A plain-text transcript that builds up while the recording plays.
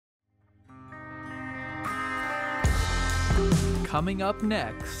Coming up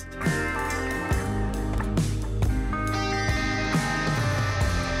next.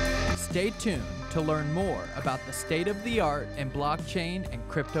 Stay tuned to learn more about the state of the art in blockchain and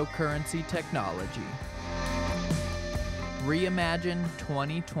cryptocurrency technology. Reimagine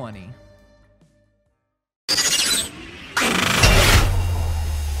 2020.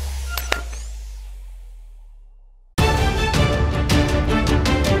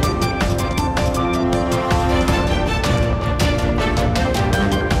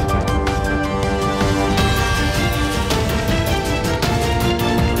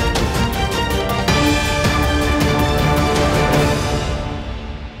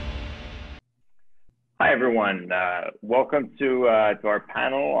 Hi everyone, welcome to our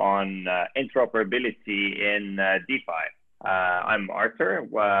panel on interoperability in DeFi. I'm Artur,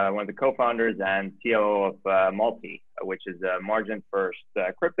 one of the co-founders and CEO of Multi, which is a margin-first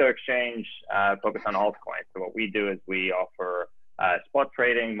crypto exchange focused on altcoins. So what we do is we offer spot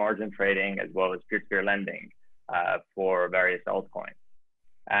trading, margin trading, as well as peer-to-peer lending for various altcoins.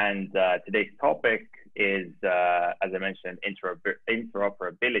 And today's topic is, as I mentioned,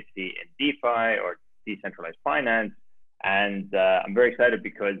 interoperability in DeFi or decentralized finance. And I'm very excited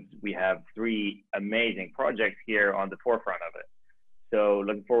because we have three amazing projects here on the forefront of it. So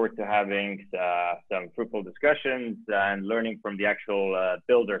looking forward to having some fruitful discussions and learning from the actual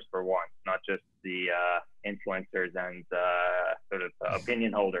builders for once, not just the influencers and sort of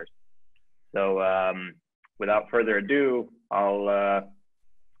opinion holders. So without further ado, I'll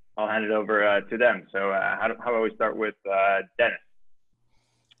hand it over to them. So how about we start with Deniz?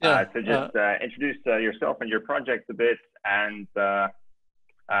 So just introduce yourself and your project a bit, and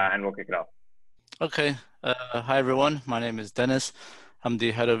we'll kick it off. Okay. Hi, everyone. My name is Deniz. I'm the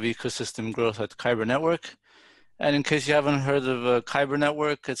head of ecosystem growth at Kyber Network. And in case you haven't heard of Kyber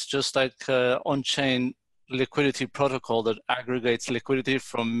Network, it's just like an on-chain liquidity protocol that aggregates liquidity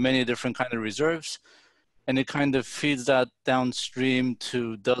from many different kind of reserves. And it kind of feeds that downstream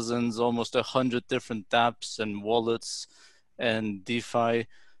to dozens, almost 100 different dApps and wallets and DeFi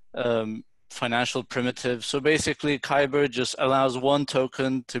financial primitives. So basically, Kyber just allows one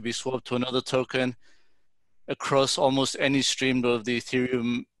token to be swapped to another token across almost any stream of the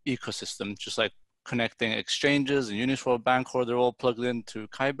Ethereum ecosystem, just like connecting exchanges and Uniswap, Bancor, they're all plugged into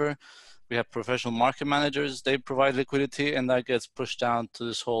Kyber. We have professional market managers, they provide liquidity, and that gets pushed down to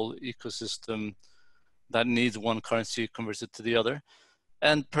this whole ecosystem that needs one currency converted to the other.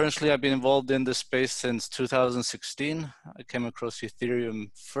 And personally, I've been involved in this space since 2016. I came across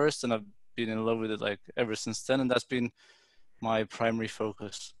Ethereum first, and I've been in love with it like ever since then. And that's been my primary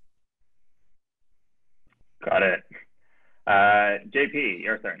focus. Got it. JP,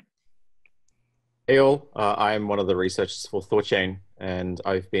 your turn. Hey all, I'm one of the researchers for Thorchain, and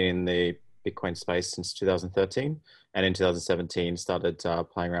I've been in the Bitcoin space since 2013. And in 2017, started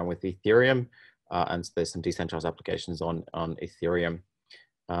playing around with Ethereum, and there's some decentralized applications on Ethereum.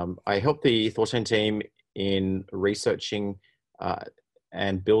 I helped the Thorchain team in researching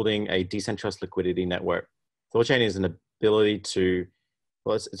and building a decentralized liquidity network. Thorchain is an ability to,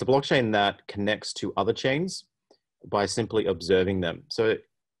 well, it's a blockchain that connects to other chains by simply observing them. So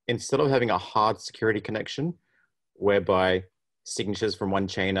instead of having a hard security connection, whereby signatures from one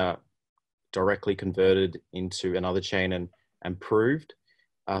chain are directly converted into another chain and proved,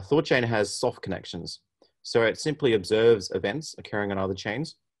 Thorchain has soft connections. So it simply observes events occurring on other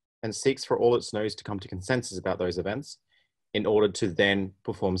chains and seeks for all its nodes to come to consensus about those events in order to then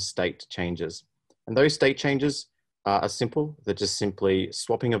perform state changes. And those state changes are simple. They're just simply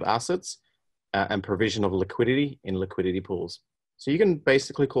swapping of assets and provision of liquidity in liquidity pools. So you can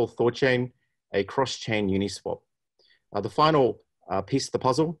basically call Thorchain a cross-chain Uniswap. The final piece of the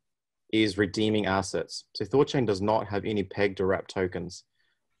puzzle is redeeming assets. So Thorchain does not have any pegged or wrapped tokens.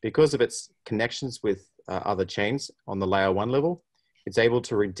 Because of its connections with other chains on the layer 1 level, it's able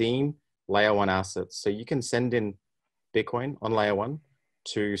to redeem layer 1 assets. So you can send in Bitcoin on layer 1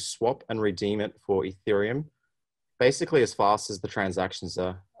 to swap and redeem it for Ethereum, basically as fast as the transactions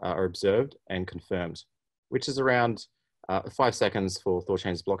are observed and confirmed, which is around 5 seconds for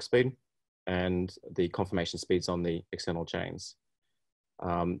Thorchain's block speed and the confirmation speeds on the external chains.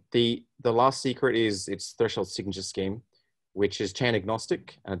 The last secret is its threshold signature scheme, which is chain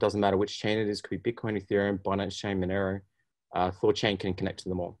agnostic, and it doesn't matter which chain it is. It could be Bitcoin, Ethereum, Binance Chain, Monero. Thorchain can connect to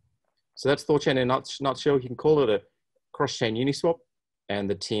them all. So that's Thorchain in a nutshell. You can call it a cross-chain Uniswap, and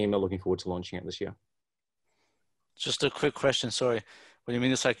the team are looking forward to launching it this year. Just a quick question, sorry. When you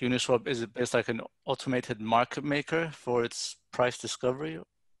mean it's like Uniswap, is it based like an automated market maker for its price discovery?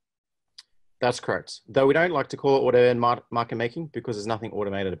 That's correct. Though we don't like to call it automated market making because there's nothing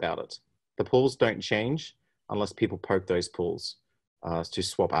automated about it. The pools don't change unless people poke those pools to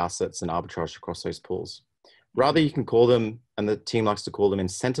swap assets and arbitrage across those pools. Rather, you can call them, and the team likes to call them,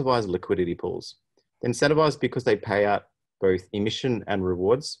 incentivized liquidity pools. They're incentivized because they pay out both emission and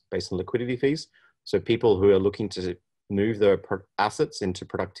rewards based on liquidity fees. So people who are looking to move their assets into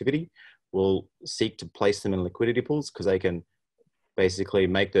productivity will seek to place them in liquidity pools because they can basically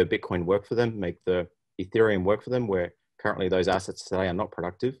make the Bitcoin work for them, make the Ethereum work for them, where currently those assets today are not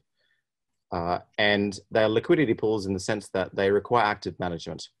productive. And they are liquidity pools in the sense that they require active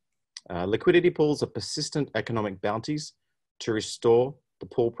management. Liquidity pools are persistent economic bounties to restore the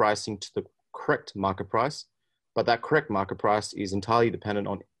pool pricing to the correct market price, but that correct market price is entirely dependent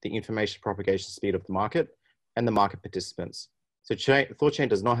on the information propagation speed of the market and the market participants. So Thorchain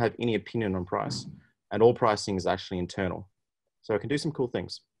does not have any opinion on price, and all pricing is actually internal. So it can do some cool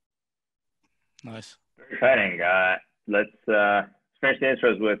things. Nice. Very exciting. Let's finish the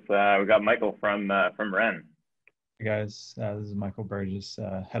intros with, we got Michael from Ren. Hey guys, this is Michael Burgess,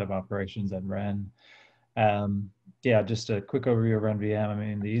 Head of Operations at Ren. Yeah, just a quick overview of RenVM. I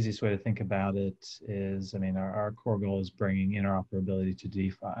mean, the easiest way to think about it is, I mean, our core goal is bringing interoperability to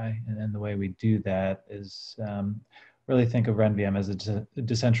DeFi. And the way we do that is really think of RenVM as a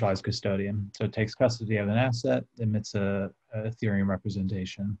decentralized custodian. So it takes custody of an asset, emits a Ethereum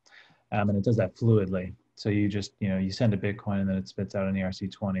representation, and it does that fluidly. So you just, you send a Bitcoin and then it spits out an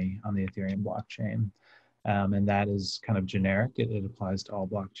ERC20 on the Ethereum blockchain. And that is kind of generic. It applies to all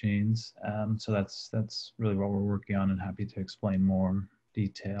blockchains. So that's really what we're working on, and happy to explain more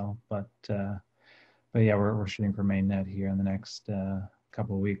detail. But yeah, we're shooting for mainnet here in the next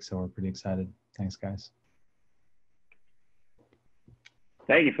couple of weeks, so we're pretty excited. Thanks, guys.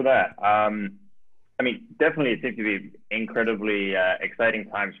 Thank you for that. I mean, definitely it seems to be incredibly exciting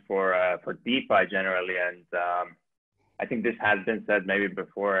times for DeFi generally, and I think this has been said maybe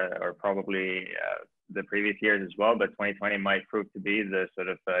before, or probably the previous years as well, but 2020 might prove to be the sort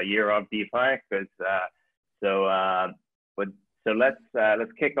of year of DeFi. Because so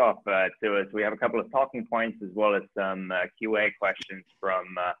let's kick off to it. We have a couple of talking points as well as some QA questions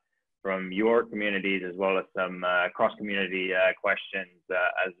from your communities, as well as some cross-community questions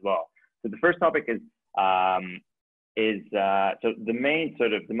as well. So the first topic is so the main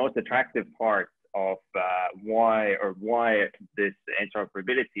sort of the most attractive part of why this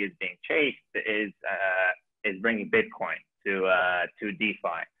interoperability is being chased is bringing Bitcoin to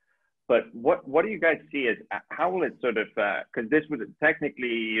DeFi. But what do you guys see as how will it sort of because this would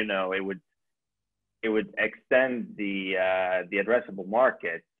technically it would extend the addressable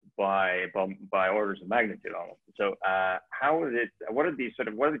market by orders of magnitude almost. So how is it? What are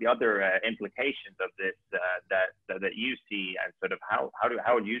the other implications of this that you see, and sort of how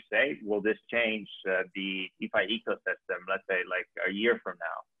would you say will this change the DeFi ecosystem? Let's say like a year from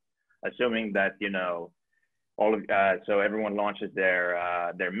now, assuming that all of so everyone launches their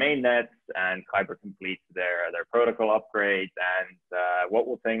mainnets and Kyber completes their protocol upgrades, and what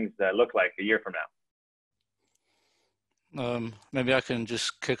will things look like a year from now? Maybe I can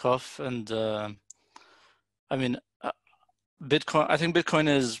just kick off, and I mean, Bitcoin. I think Bitcoin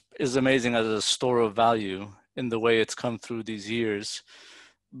is amazing as a store of value in the way it's come through these years,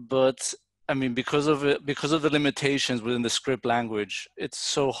 but I mean, because of the limitations within the script language, it's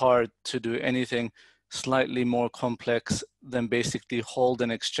so hard to do anything slightly more complex than basically hold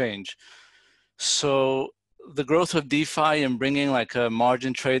and exchange. So the growth of DeFi and bringing like a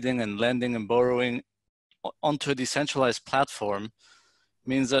margin trading and lending and borrowing onto a decentralized platform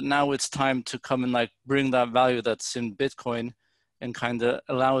means that now it's time to come and like bring that value that's in Bitcoin and kind of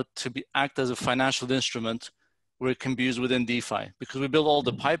allow it to act as a financial instrument where it can be used within DeFi, because we build all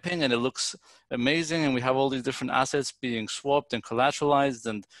the piping and it looks amazing, and we have all these different assets being swapped and collateralized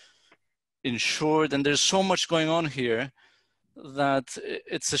and insured, and there's so much going on here that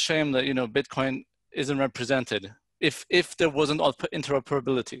it's a shame that Bitcoin isn't represented if there wasn't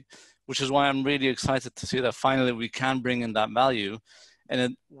interoperability, which is why I'm really excited to see that finally we can bring in that value, and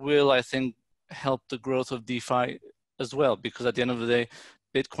it will, I think, help the growth of DeFi as well, because at the end of the day,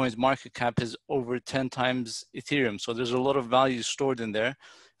 Bitcoin's market cap is over 10 times Ethereum. So there's a lot of value stored in there.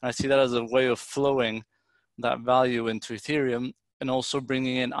 And I see that as a way of flowing that value into Ethereum and also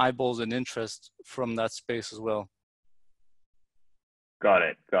bringing in eyeballs and interest from that space as well. Got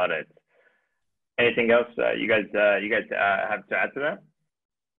it. Anything else you guys have to add to that?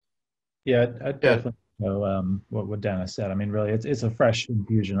 Yeah, I definitely know what Deniz said. I mean, really, it's a fresh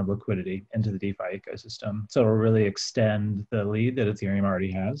infusion of liquidity into the DeFi ecosystem. So it'll really extend the lead that Ethereum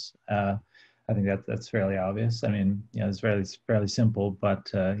already has. I think that's fairly obvious. I mean, it's fairly simple, but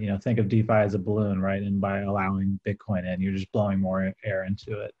think of DeFi as a balloon, right? And by allowing Bitcoin in, you're just blowing more air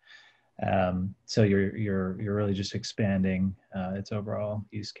into it. So you're really just expanding its overall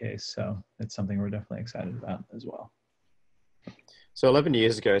use case. So it's something we're definitely excited about as well. So 11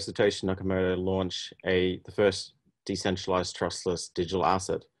 years ago, Satoshi Nakamoto launched the first decentralized trustless digital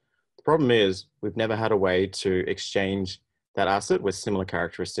asset. The problem is we've never had a way to exchange that asset with similar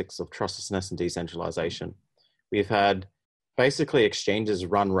characteristics of trustlessness and decentralization. We've had basically exchanges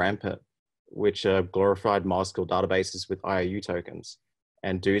run rampant, which are glorified MySQL databases with IOU tokens,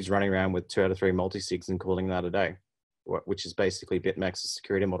 and dudes running around with 2 out of 3 multi-sigs and calling that a day, which is basically BitMEX's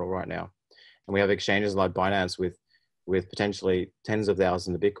security model right now. And we have exchanges like Binance with potentially tens of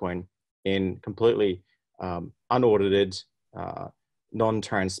thousands of Bitcoin in completely unaudited,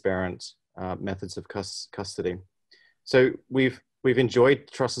 non-transparent methods of custody. So we've enjoyed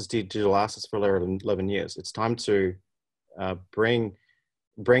trustless digital assets for 11 years. It's time to bring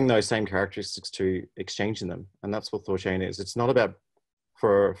those same characteristics to exchanging them, and that's what Thorchain is. It's not about,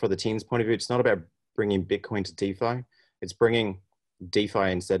 for the team's point of view, it's not about bringing Bitcoin to DeFi. It's bringing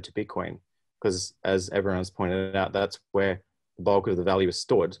DeFi instead to Bitcoin, because as everyone has pointed out, that's where the bulk of the value is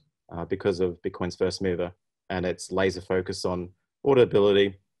stored because of Bitcoin's first mover and its laser focus on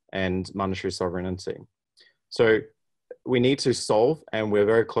auditability and monetary sovereignty. So we need to solve, and we're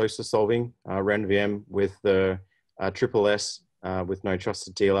very close to solving REN VM with the triple S with no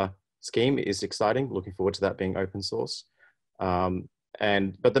trusted dealer scheme is exciting. Looking forward to that being open source. But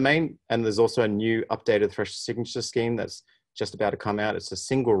there's also a new updated threshold signature scheme that's just about to come out. It's a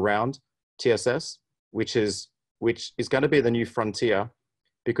single round TSS, which is going to be the new frontier,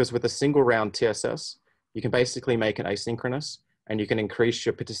 because with a single round TSS, you can basically make it asynchronous and you can increase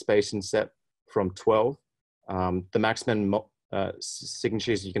your participation set from 12. The maximum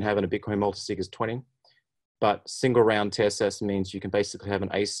signatures you can have in a Bitcoin multisig is 20, but single round TSS means you can basically have an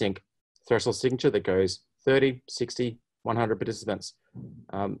async threshold signature that goes 30, 60, 100 participants.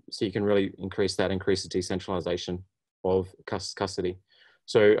 So you can really increase the decentralization of custody.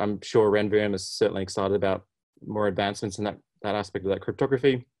 So I'm sure Ren VM is certainly excited about more advancements in that aspect of that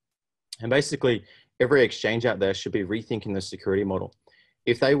cryptography. And basically, every exchange out there should be rethinking the security model.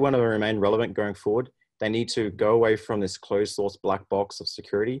 If they want to remain relevant going forward, they need to go away from this closed source black box of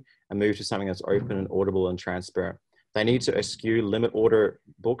security and move to something that's open and audible and transparent. They need to eschew limit order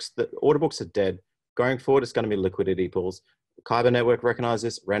books. The order books are dead. Going forward, it's going to be liquidity pools. Kyber Network recognize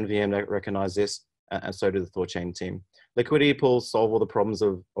this, Ren VM recognize this, and so do the Thorchain team. Liquidity pools solve all the problems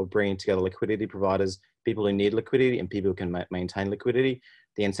of bringing together liquidity providers, people who need liquidity and people who can maintain liquidity.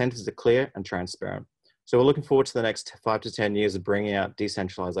 The incentives are clear and transparent. So we're looking forward to the next 5 to 10 years of bringing out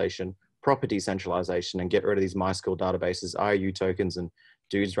decentralization, proper decentralization, and get rid of these MySQL databases, IOU tokens, and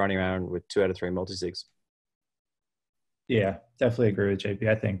dudes running around with 2 out of 3 multisigs. Yeah, definitely agree with JP.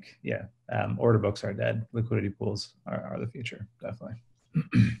 I think, yeah, order books are dead. Liquidity pools are the future, definitely.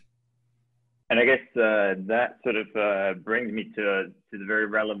 And I guess that sort of brings me to the very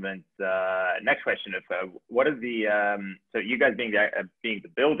relevant next question of what are the so you guys being the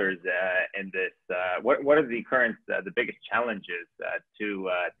builders in this, what are the current the biggest challenges to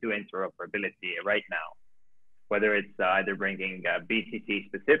interoperability right now, whether it's either bringing BTC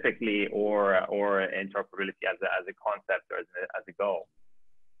specifically or interoperability as a concept or as a goal?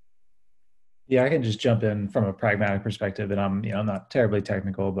 Yeah, I can just jump in from a pragmatic perspective, and I'm not terribly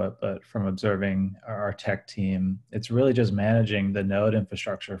technical, but from observing our tech team, it's really just managing the node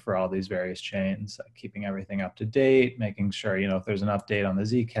infrastructure for all these various chains, keeping everything up to date, making sure if there's an update on the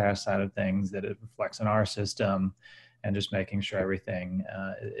Zcash side of things that it reflects in our system, and just making sure everything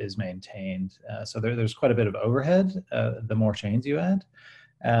is maintained. So there's quite a bit of overhead the more chains you add.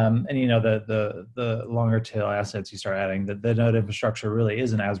 And the longer tail assets you start adding, the node infrastructure really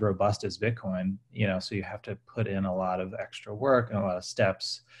isn't as robust as Bitcoin, so you have to put in a lot of extra work and a lot of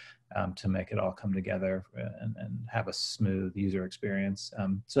steps to make it all come together and have a smooth user experience.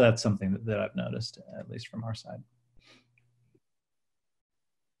 So that's something that I've noticed, at least from our side.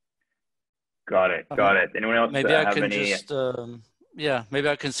 Got it. Anyone else maybe have I can any? just maybe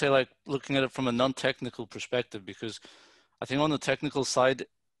I can say, like, looking at it from a non-technical perspective, because I think on the technical side,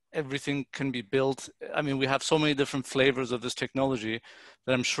 everything can be built. I mean, we have so many different flavors of this technology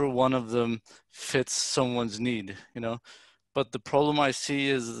that I'm sure one of them fits someone's need, But the problem I see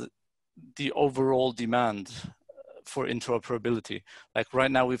is the overall demand for interoperability. Like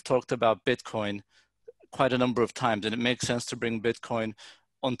right now, we've talked about Bitcoin quite a number of times, and it makes sense to bring Bitcoin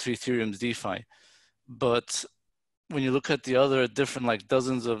onto Ethereum's DeFi. But when you look at the other different, like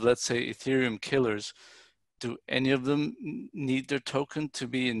dozens of, let's say, Ethereum killers, do any of them need their token to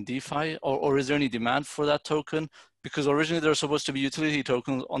be in DeFi, or is there any demand for that token? Because originally there are supposed to be utility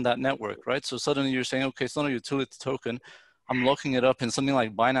tokens on that network, right? So suddenly you're saying, okay, it's not a utility token. I'm locking it up in something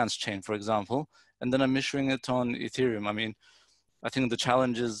like Binance Chain, for example, and then I'm issuing it on Ethereum. I mean, I think the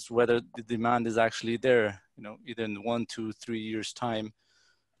challenge is whether the demand is actually there, you know, either in 1, 2, 3 years time.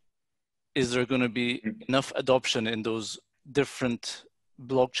 Is there going to be enough adoption in those different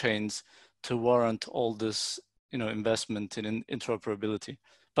blockchains to warrant all this, you know, investment in interoperability?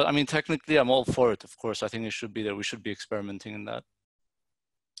 But I mean, technically, I'm all for it. Of course, I think it should be there. We should be experimenting in that.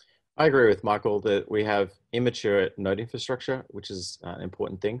 I agree with Michael that we have immature node infrastructure, which is an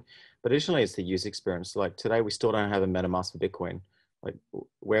important thing. But additionally, it's the user experience. Like today, we still don't have a MetaMask for Bitcoin. Like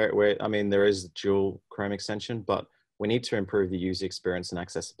where I mean, there is dual Chrome extension, but we need to improve the user experience and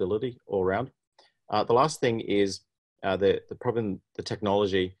accessibility all around. The last thing is the problem, the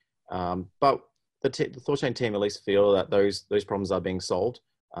technology. But the Thorchain team at least feel that those problems are being solved.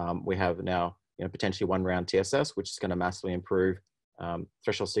 We have now, you know, potentially one round TSS, which is going to massively improve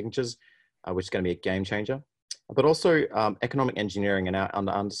threshold signatures, which is going to be a game changer. But also economic engineering and our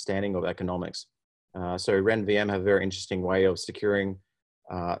understanding of economics. So REN VM have a very interesting way of securing,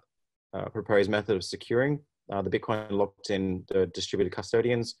 proposed method of securing the Bitcoin locked in the distributed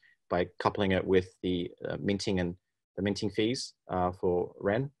custodians by coupling it with the minting and the minting fees for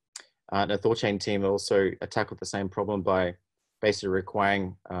REN. The Thorchain team also tackled the same problem by basically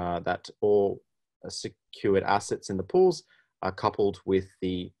requiring that all secured assets in the pools are coupled with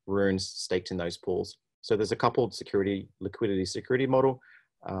the runes staked in those pools. So there's a coupled liquidity security model.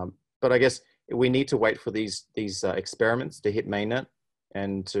 But I guess we need to wait for these experiments to hit mainnet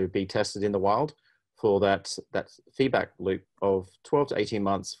and to be tested in the wild for that feedback loop of 12 to 18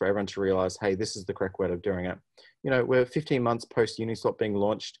 months for everyone to realize, hey, this is the correct way of doing it. You know, we're 15 months post Uniswap being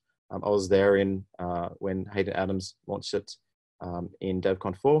launched. I was there when Hayden Adams launched it in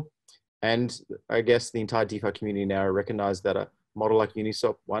DevCon 4. And I guess the entire DeFi community now recognize that a model like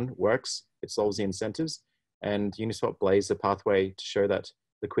Uniswap 1 works, it solves the incentives, and Uniswap blazed a pathway to show that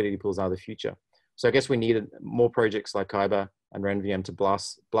liquidity pools are the future. So I guess we needed more projects like Kyber and Ren VM to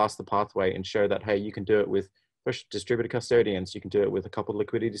blast the pathway and show that, hey, you can do it with distributed custodians, you can do it with a coupled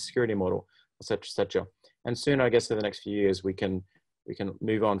liquidity security model, et cetera. And soon, I guess, for the next few years, we can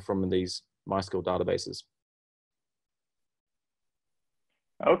move on from these MySQL databases.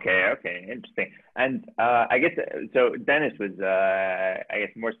 Okay, interesting. And I guess so. Deniz was, I guess,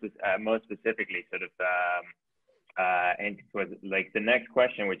 most specifically sort of into like the next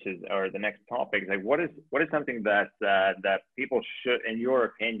question, which is, or the next topic, is like what is something that that people should, in your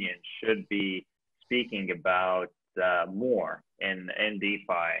opinion, should be speaking about more in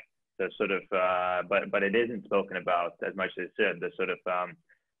DeFi? So sort of, but it isn't spoken about as much as it should. The sort of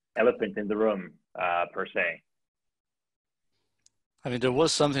elephant in the room, per se. I mean, there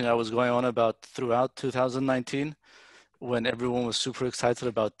was something I was going on about throughout 2019 when everyone was super excited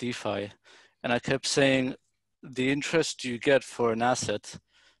about DeFi. And I kept saying the interest you get for an asset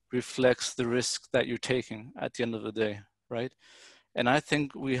reflects the risk that you're taking at the end of the day, right? And I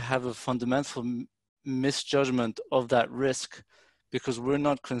think we have a fundamental misjudgment of that risk because we're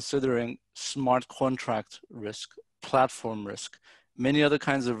not considering smart contract risk, platform risk. Many other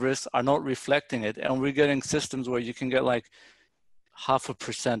kinds of risks are not reflecting it. And we're getting systems where you can get like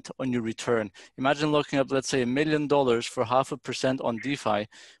 0.5% on your return. Imagine looking up, let's say, $1 million for 0.5% on DeFi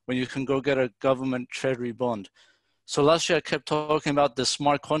when you can go get a government treasury bond. So last year I kept talking about the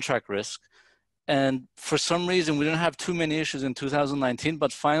smart contract risk. And for some reason, we didn't have too many issues in 2019,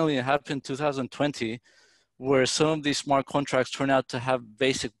 but finally it happened in 2020, where some of these smart contracts turn out to have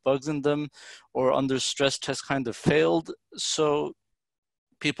basic bugs in them or under stress test kind of failed. So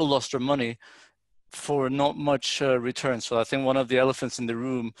people lost their money for not much return. So I think one of the elephants in the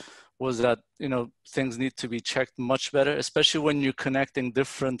room was that, you know, things need to be checked much better, especially when you're connecting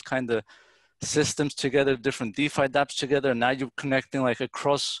different kind of systems together, different DeFi dApps together. And now you're connecting like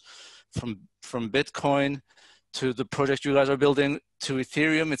across from Bitcoin to the project you guys are building to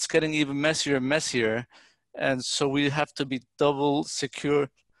Ethereum. It's getting even messier and messier. And so we have to be double secure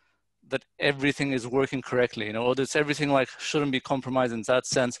that everything is working correctly, you know, or that everything like shouldn't be compromised in that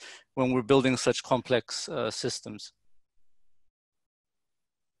sense when we're building such complex systems.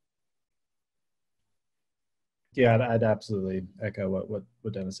 Yeah, I'd absolutely echo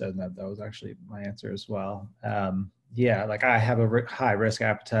what Deniz said, and that was actually my answer as well. Yeah, like I have a high risk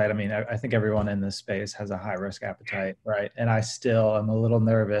appetite. I mean, I think everyone in this space has a high risk appetite, right? And I still am a little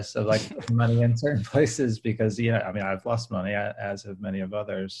nervous of like putting money in certain places because, you know, I mean, I've lost money, as have many of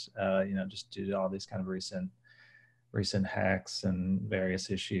others, you know, just due to all these kind of recent hacks and various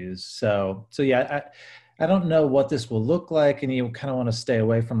issues. So yeah, I don't know what this will look like, and you kind of want to stay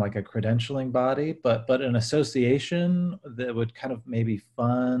away from like a credentialing body, but an association that would kind of maybe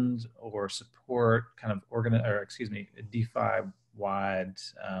fund or support kind of DeFi wide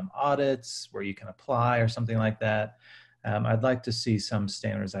audits where you can apply or something like that. I'd like to see some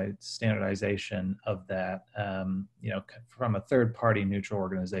standardization of that, from a third-party neutral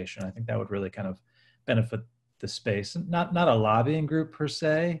organization. I think that would really kind of benefit the space. Not a lobbying group per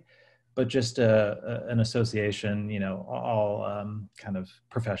se, but just an association. All kind of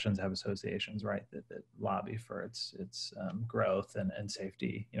professions have associations, right? That lobby for its growth and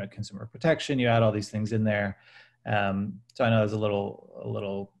safety. Consumer protection. You add all these things in there. So I know it's a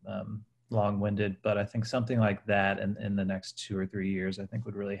little long-winded, but I think something like that in the next 2 or 3 years, I think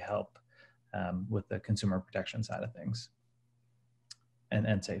would really help with the consumer protection side of things,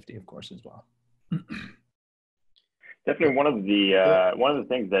 and safety, of course, as well. Definitely one of the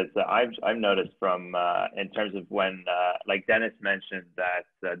things that I've noticed from in terms of when like Deniz mentioned that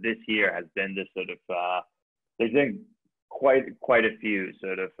this year has been this sort of there's been quite a few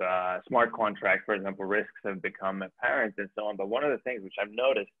sort of smart contract, for example, risks have become apparent and so on. But one of the things which I've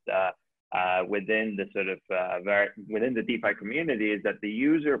noticed within the sort of within the DeFi community is that the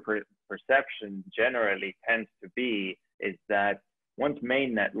user perception generally tends to be is that once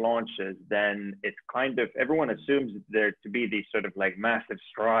mainnet launches, then it's kind of, everyone assumes there to be these sort of like massive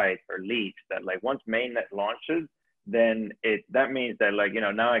strides or leaps that like once mainnet launches, then that means that like,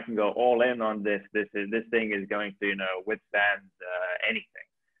 now I can go all in on this thing is going to, withstand anything.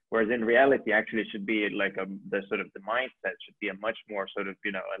 Whereas in reality, actually it should be like the mindset should be a much more sort of,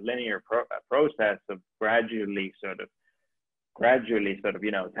 a linear process of gradually sort of,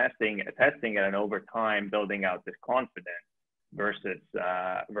 testing it and over time building out this confidence versus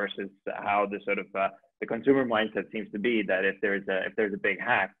how the sort of the consumer mindset seems to be that if there's a big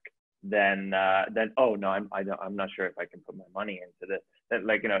hack, then oh no, I'm not sure if I can put my money into this. That,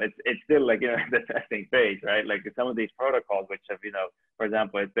 like, it's still like, the testing phase, right? Like some of these protocols which have, for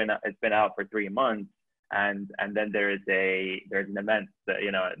example, it's been out for 3 months, and then there's an event that,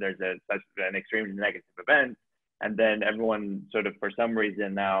 there's such an extremely negative event, and then everyone sort of for some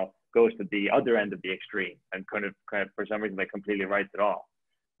reason now goes to the other end of the extreme and kind of for some reason like completely writes it off,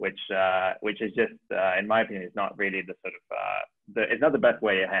 which is just in my opinion is not really the sort of it's not the best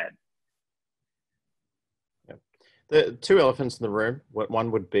way ahead. Yeah. The two elephants in the room,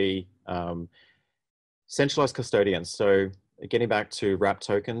 one would be centralized custodians. So getting back to wrap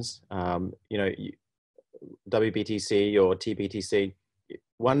tokens, WBTC or TBTC,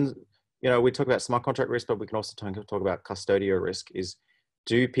 one, we talk about smart contract risk, but we can also talk about custodial risk. Is,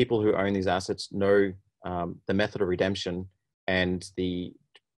 do people who own these assets know the method of redemption and the,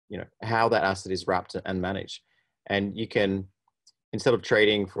 how that asset is wrapped and managed? And you can, instead of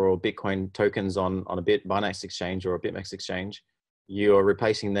trading for Bitcoin tokens on a Binance exchange or a BitMEX exchange, you're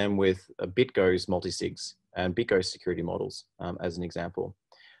replacing them with BitGo's multi-sigs and BitGo's security models, as an example.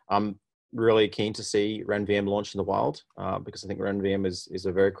 I'm really keen to see RenVM launch in the wild because I think RenVM is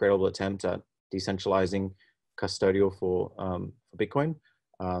a very credible attempt at decentralizing custodial for Bitcoin.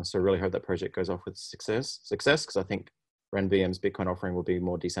 So I really hope that project goes off with success, because I think RenVM's Bitcoin offering will be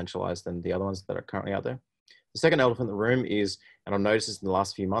more decentralized than the other ones that are currently out there. The second elephant in the room is, and I've noticed this in the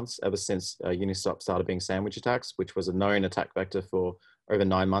last few months, ever since Uniswap started being sandwich attacks, which was a known attack vector for over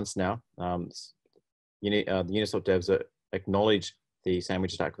 9 months now. The Uniswap devs acknowledged the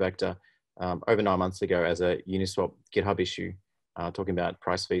sandwich attack vector over 9 months ago as a Uniswap GitHub issue, talking about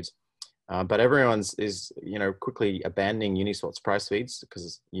price feeds. But everyone is, quickly abandoning Uniswap's price feeds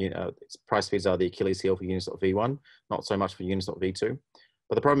because, its price feeds are the Achilles heel for Uniswap v1, not so much for Uniswap v2.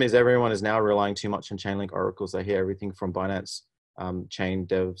 But the problem is everyone is now relying too much on Chainlink oracles. I hear everything from Binance chain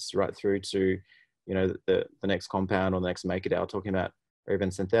devs right through to, the next Compound or the next MakerDAO talking about, or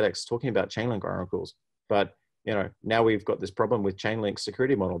even Synthetics talking about Chainlink oracles. But, now we've got this problem with Chainlink's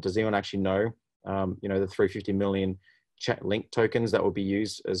security model. Does anyone actually know, the 350 million link tokens that will be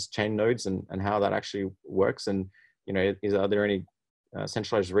used as chain nodes and how that actually works? And, are there any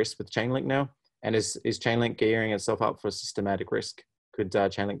centralized risks with Chainlink now? And is Chainlink gearing itself up for systematic risk? Could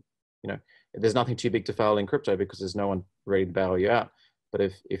Chainlink, there's nothing too big to fail in crypto because there's no one ready to bail you out. But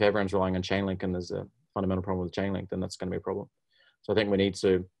if everyone's relying on Chainlink and there's a fundamental problem with Chainlink, then that's going to be a problem. So I think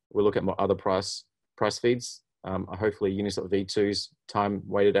we'll look at more other price feeds. Hopefully Uniswap v2's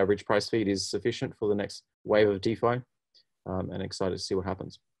time-weighted average price feed is sufficient for the next wave of DeFi, and excited to see what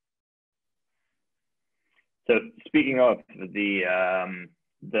happens. So speaking of the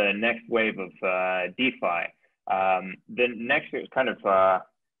next wave of DeFi, the next is kind of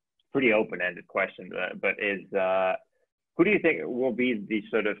pretty open-ended question, but is who do you think will be the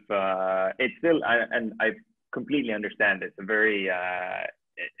sort of, it's still, and I completely understand it's a very,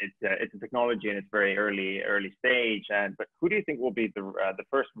 it's a technology and it's very early stage, but who do you think will be the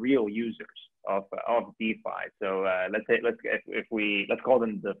first real users of DeFi? So let's call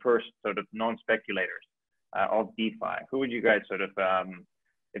them the first sort of non-speculators of DeFi. Who would you guys sort of,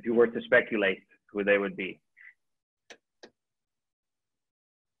 if you were to speculate, who they would be?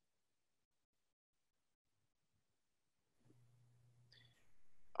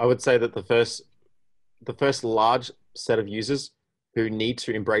 I would say that the first large set of users who need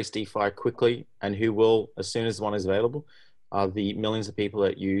to embrace DeFi quickly and who will, as soon as one is available, are the millions of people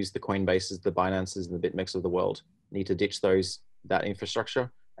that use the Coinbases, the Binances, and the BitMEX of the world. Need to ditch that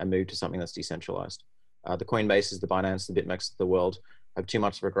infrastructure and move to something that's decentralized. The Coinbases, the Binance, the BitMEX of the world have too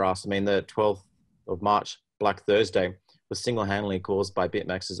much of a grasp. I mean, the 12th of March, Black Thursday, was single-handedly caused by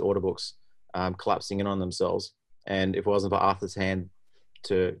BitMEX's order books collapsing in on themselves. And if it wasn't for Arthur's hand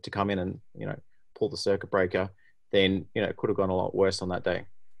to come in and, pull the circuit breaker, then, it could have gone a lot worse on that day.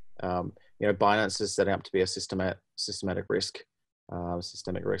 Binance is setting up to be a systemic risk.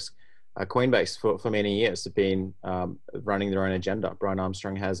 Coinbase for many years have been running their own agenda. Brian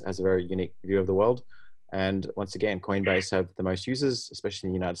Armstrong has a very unique view of the world. And once again, Coinbase have the most users, especially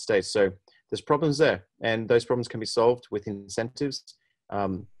in the United States. So there's problems there, and those problems can be solved with incentives.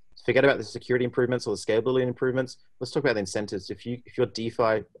 Forget about the security improvements or the scalability improvements. Let's talk about the incentives. If your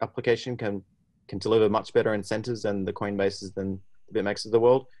DeFi application can deliver much better incentives than the Coinbases, than the BitMEX of the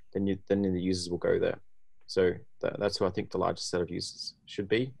world, then the users will go there. So that's who I think the largest set of users should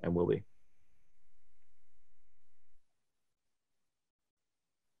be and will be.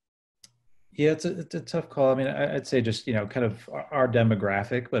 Yeah, it's a tough call. I mean, I'd say just, kind of our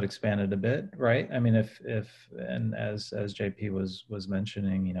demographic, but expanded a bit, right? I mean, and as JP was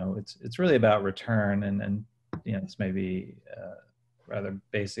mentioning, it's really about return and it's maybe a rather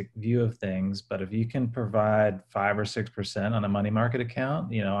basic view of things, but if you can provide 5 or 6% on a money market account,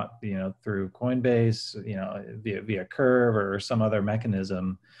 through Coinbase, via Curve or some other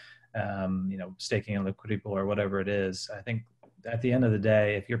mechanism, staking a liquidity pool or whatever it is, I think at the end of the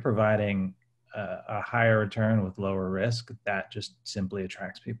day, if you're providing a higher return with lower risk, that just simply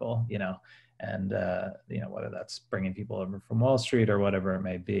attracts people, and whether that's bringing people over from Wall Street or whatever it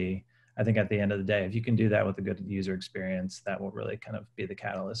may be. I think at the end of the day, if you can do that with a good user experience, that will really kind of be the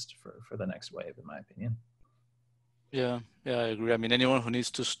catalyst for the next wave, in my opinion. Yeah, I agree. I mean, anyone who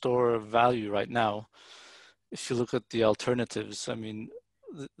needs to store value right now, if you look at the alternatives, I mean,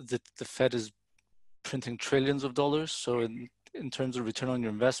 the Fed is printing trillions of dollars. So in terms of return on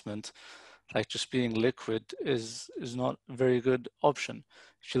your investment, like just being liquid is not a very good option.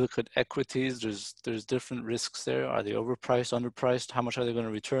 If you look at equities, there's different risks there. Are they overpriced, underpriced? How much are they going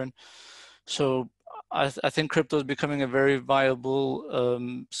to return? So I think crypto is becoming a very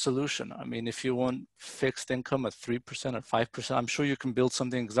viable solution. I mean, if you want fixed income at 3% or 5%, I'm sure you can build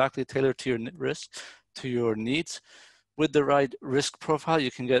something exactly tailored to your risk, to your needs. With the right risk profile,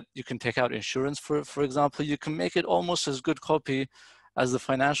 you can take out insurance, for example. You can make it almost as good copy as the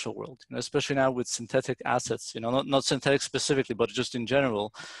financial world, especially now with synthetic assets, not synthetic specifically, but just in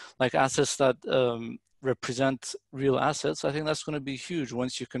general, like assets that represent real assets. I think that's going to be huge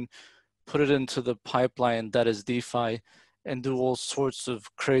once you can put it into the pipeline that is DeFi and do all sorts of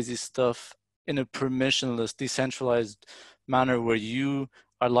crazy stuff in a permissionless, decentralized manner where you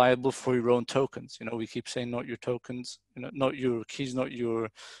are liable for your own tokens. We keep saying not your tokens, not your keys, not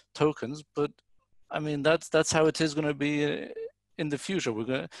your tokens, but I mean, that's how it is going to be in the future.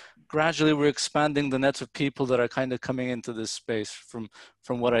 We're expanding the net of people that are kind of coming into this space from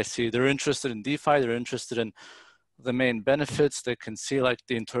what I see. They're interested in DeFi, they're interested in the main benefits. They can see like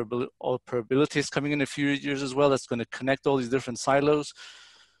the interoperability is coming in a few years as well. That's going to connect all these different silos.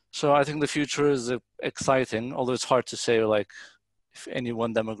 So I think the future is exciting, although it's hard to say like if any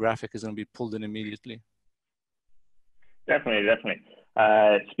one demographic is going to be pulled in immediately. Definitely.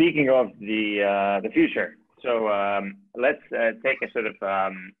 Speaking of the future, so let's take a sort of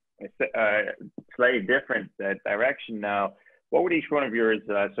slightly different direction now. What would each one of yours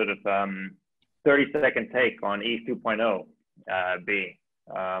sort of 30-second take on ETH 2.0 be?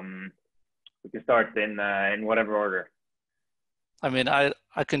 We can start in whatever order. I mean, I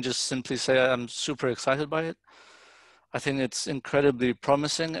can just simply say I'm super excited by it. I think it's incredibly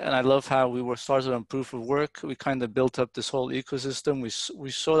promising, and I love how we were started on proof of work. We kind of built up this whole ecosystem. We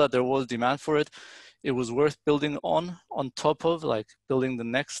saw that there was demand for it. It was worth building on top of, like building the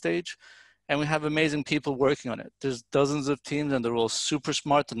next stage. And we have amazing people working on it. There's dozens of teams and they're all super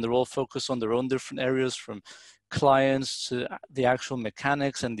smart and they're all focused on their own different areas, from clients to the actual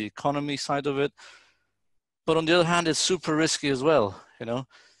mechanics and the economy side of it. But on the other hand, it's super risky as well, you know,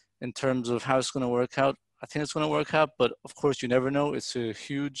 in terms of how it's going to work out. I think it's going to work out, but of course you never know. It's a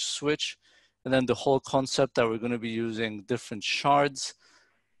huge switch. And then the whole concept that we're going to be using different shards,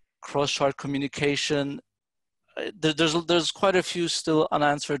 cross-shard communication. There's quite a few still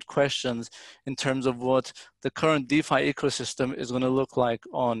unanswered questions in terms of what the current DeFi ecosystem is going to look like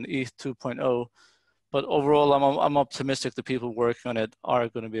on ETH 2.0. But overall, I'm optimistic the people working on it are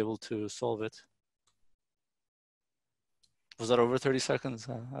going to be able to solve it. Was that over 30 seconds?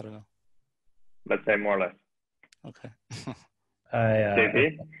 I don't know. Let's say more or less. Okay.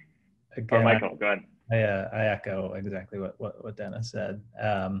 JP? Or Michael, go ahead. I echo exactly what Deniz said.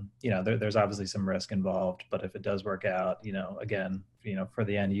 You know, there's obviously some risk involved, but if it does work out, you know, again, you know, for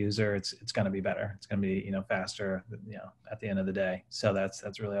the end user, it's going to be better. It's going to be, you know, faster, you know, at the end of the day. So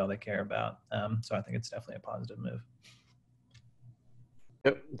that's really all they care about. So I think it's definitely a positive move.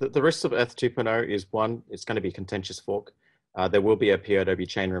 Yep. The rest of ETH 2.0 is one, it's going to be a contentious fork. There will be a POW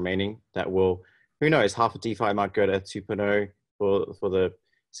chain remaining that will, who knows, half of DeFi might go to ETH 2.0 for the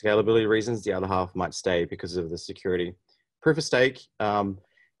scalability reasons. The other half might stay because of the security. Proof of stake,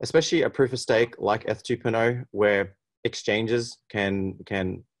 especially a proof of stake like ETH 2.0, where exchanges can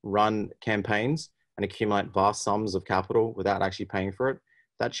run campaigns and accumulate vast sums of capital without actually paying for it.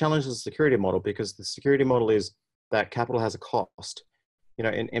 That challenges the security model, because the security model is that capital has a cost. You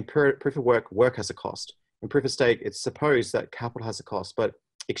know, in proof of work has a cost. In proof of stake, it's supposed that capital has a cost, but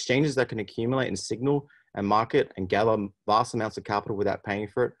exchanges that can accumulate and signal and market and gather vast amounts of capital without paying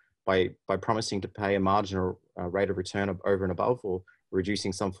for it by promising to pay a marginal rate of return of over and above, or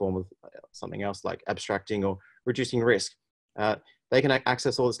reducing some form of something else like abstracting or reducing risk. They can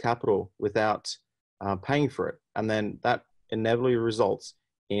access all this capital without paying for it. And then that inevitably results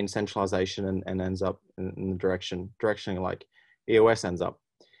in centralization and ends up in the direction like EOS ends up.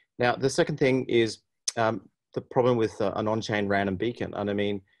 Now, the second thing is the problem with an on-chain RAN and beacon. And I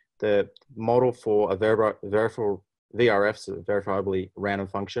mean, the model for a verifiable VRF, so verifiably random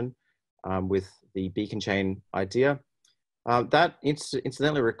function, with the beacon chain idea, that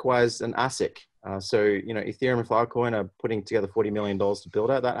incidentally requires an ASIC. So, you know, Ethereum and Filecoin are putting together $40 million to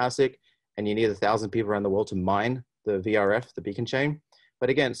build out that ASIC, and you need 1,000 people around the world to mine the VRF, the beacon chain. But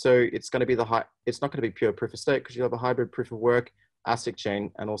again, so it's going to be it's not going to be pure proof of stake, because you have a hybrid proof of work ASIC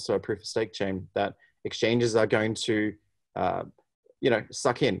chain and also a proof of stake chain that exchanges are going to, you know,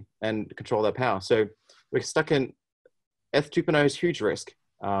 suck in and control their power. So we're stuck in ETH 2.0 is huge risk.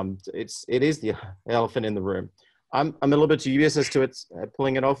 It is the elephant in the room. I'm a little bit dubious as to its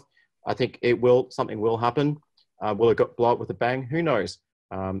pulling it off. I think something will happen. Will it blow up with a bang? Who knows?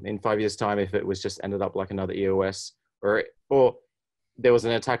 In 5 years' time, if it was just ended up like another EOS, or there was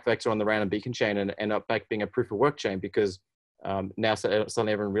an attack vector on the random beacon chain and end up back being a proof of work chain, because now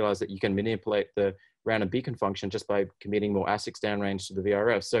suddenly everyone realized that you can manipulate the random beacon function just by committing more ASICs downrange to the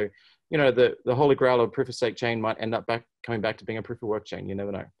VRF. So, you know, the holy grail of proof of stake chain might end up coming back to being a proof of work chain. You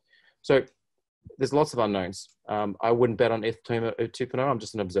never know. So there's lots of unknowns. I wouldn't bet on ETH 2.0. I'm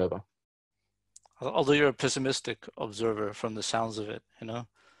just an observer. Although you're a pessimistic observer from the sounds of it, you know.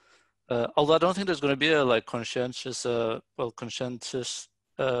 Although I don't think there's going to be a like conscientious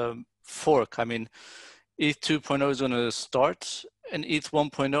fork. I mean, ETH 2.0 is going to start, and ETH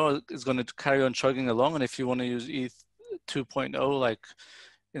 1.0 is going to carry on chugging along. And if you want to use ETH 2.0, like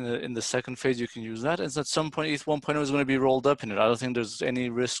in the second phase, you can use that. And at some point, ETH 1.0 is going to be rolled up in it. I don't think there's any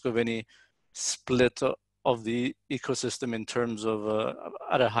risk of any split of the ecosystem in terms of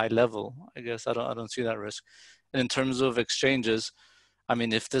at a high level. I guess I don't see that risk. And in terms of exchanges, I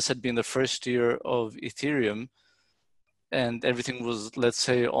mean, if this had been the first year of Ethereum and everything was, let's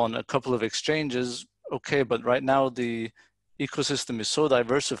say, on a couple of exchanges, okay, but right now the ecosystem is so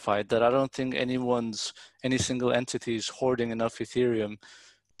diversified that I don't think any single entity is hoarding enough Ethereum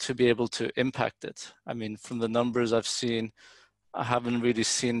to be able to impact it. I mean, from the numbers I've seen, I haven't really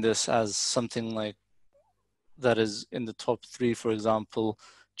seen this as something like that is in the top 3, for example,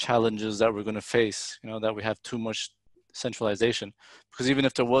 challenges that we're going to face, you know, that we have too much centralization. Because even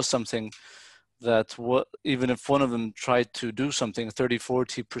if there was something that even if one of them tried to do something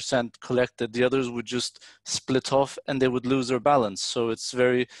 30-40% collected, the others would just split off and they would lose their balance. So it's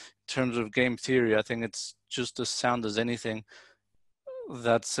very, in terms of game theory, I think it's just as sound as anything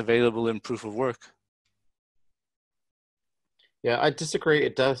that's available in proof of work. Yeah, I disagree.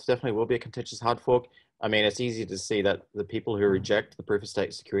 It definitely will be a contentious hard fork. I mean, it's easy to see that the people who reject the proof of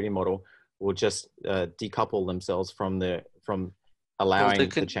stake security model will just decouple themselves from allowing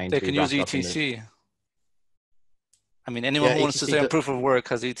the chain to be They can use ETC. I mean, anyone who wants to stay on proof of work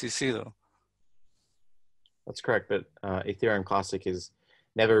has ETC though. That's correct, but Ethereum Classic is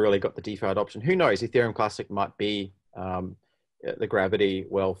never really got the DeFi adoption. Who knows? Ethereum Classic might be the gravity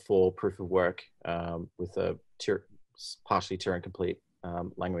well for proof of work with a partially Turing complete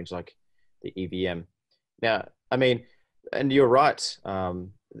language like the EVM. Now, I mean, and you're right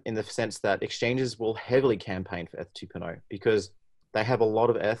in the sense that exchanges will heavily campaign for ETH 2.0 because they have a lot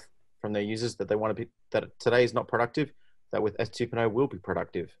of ETH from their users that they want to be, that today is not productive, that with ETH 2.0 will be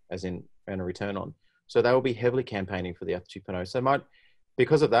productive, as in earn a return on. So they will be heavily campaigning for the ETH 2.0. So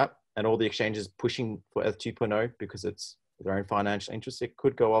because of that, and all the exchanges pushing for ETH 2.0 because it's their own financial interest, it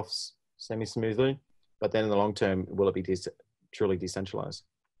could go off semi-smoothly, but then in the long term, will it be truly decentralized?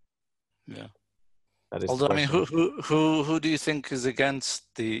 Yeah. That is Although, I mean, who do you think is against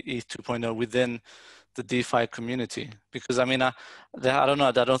the ETH 2.0 within the DeFi community? Because I mean, I don't know.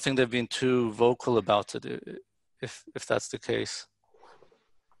 I don't think they've been too vocal about it. If that's the case.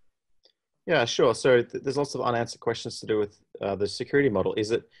 Yeah, sure. So there's lots of unanswered questions to do with the security model.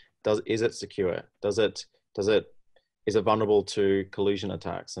 Is it secure? Is it vulnerable to collusion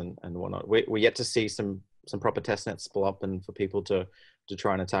attacks and whatnot? We're yet to see some proper testnets spill up and for people to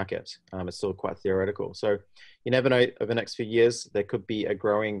try and attack it. It's still quite theoretical. So you never know, over the next few years, there could be a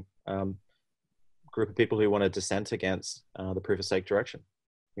growing group of people who want to dissent against the proof of stake direction.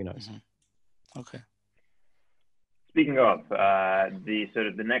 Who knows? Mm-hmm. Okay. Speaking of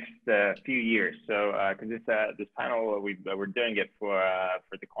the next few years, so because this panel we're doing it for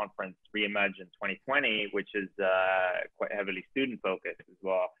the conference Reimagine 2020, which is quite heavily student focused as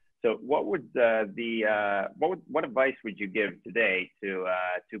well. So what would what advice would you give today to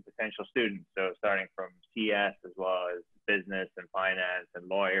potential students? So starting from CS as well as business and finance and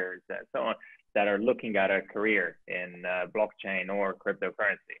lawyers and so on that are looking at a career in blockchain or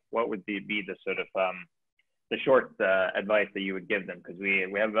cryptocurrency. What would be the sort of the short advice that you would give them? Because we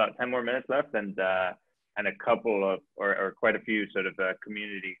have about 10 more minutes left and a couple of or quite a few sort of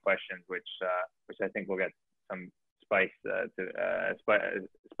community questions, which I think will get some spicy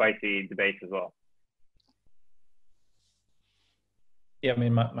debates as well. Yeah, I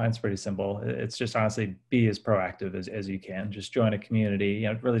mean, mine's pretty simple. It's just honestly be as proactive as you can. Just join a community. You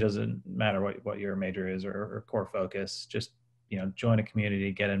know, it really doesn't matter what your major is or core focus. Just, you know, join a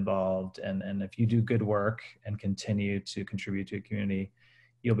community, get involved, and if you do good work and continue to contribute to a community,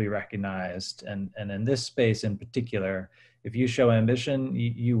 you'll be recognized. And in this space in particular, if you show ambition,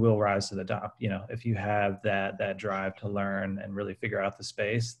 you will rise to the top. You know, if you have that drive to learn and really figure out the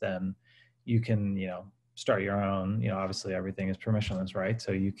space, then you can, you know, start your own. You know, obviously everything is permissionless, right?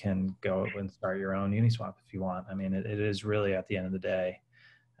 So you can go and start your own Uniswap if you want. I mean, it is really at the end of the day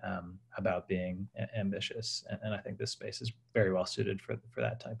about being ambitious, and I think this space is very well suited for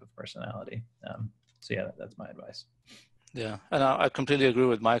that type of personality. So yeah, that's my advice. Yeah, and I completely agree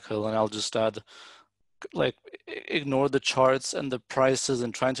with Michael, and I'll just add, like, ignore the charts and the prices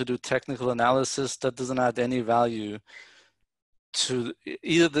and trying to do technical analysis that doesn't add any value to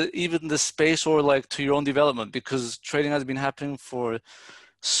even the space or like to your own development, because trading has been happening for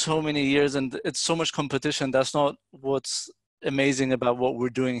so many years and it's so much competition. That's not what's amazing about what we're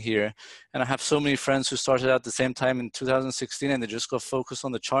doing here. And I have so many friends who started at the same time in 2016 and they just got focused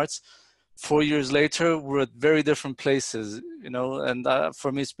on the charts. 4 years later, we're at very different places, you know, and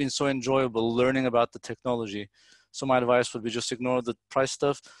for me, it's been so enjoyable learning about the technology. So my advice would be just ignore the price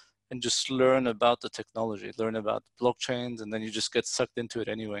stuff and just learn about the technology, learn about blockchains, and then you just get sucked into it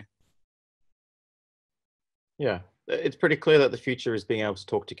anyway. Yeah, it's pretty clear that the future is being able to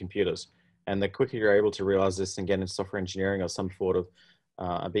talk to computers. And the quicker you're able to realize this and get into software engineering or some sort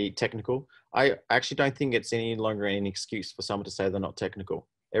of be technical, I actually don't think it's any longer any excuse for someone to say they're not technical.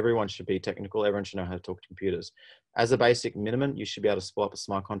 Everyone should be technical. Everyone should know how to talk to computers. As a basic minimum, you should be able to split up a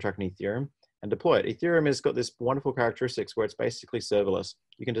smart contract in Ethereum and deploy it. Ethereum has got this wonderful characteristics where it's basically serverless.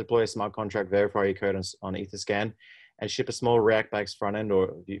 You can deploy a smart contract, verify your code on Etherscan, and ship a small React-based front end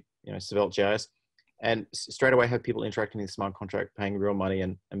or Svelte JS, and straight away have people interacting with the smart contract, paying real money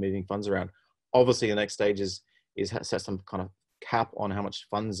and moving funds around. Obviously, the next stage is set some kind of cap on how much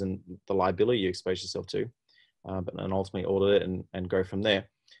funds and the liability you expose yourself to, and ultimately audit it and go from there.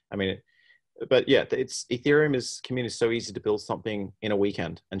 I mean, but yeah, Ethereum community is so easy to build something in a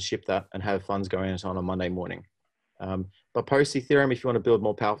weekend and ship that and have funds going on a Monday morning. But post Ethereum, if you want to build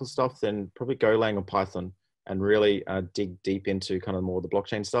more powerful stuff, then probably Golang or Python and really dig deep into kind of more the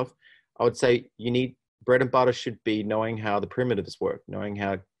blockchain stuff. I would say you need bread and butter should be knowing how the primitives work, knowing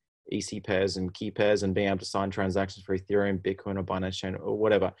how EC pairs and key pairs and being able to sign transactions for Ethereum, Bitcoin, or Binance Chain or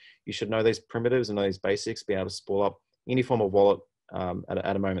whatever. You should know these primitives and know these basics, be able to spool up any form of wallet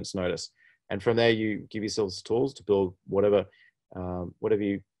at a moment's notice. And from there, you give yourselves tools to build whatever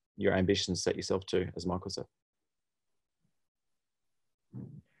your ambitions set yourself to, as Michael said.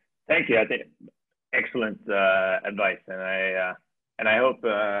 Thank you. I think excellent advice, and I hope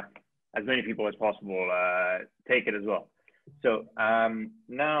as many people as possible take it as well. So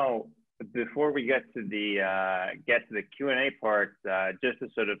now, before we get to the Q&A part, just a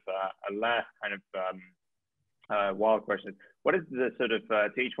sort of a last kind of wild question. What is the sort of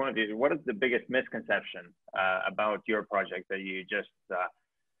to each one of you? What is the biggest misconception about your project that you just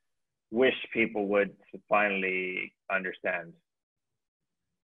wish people would finally understand?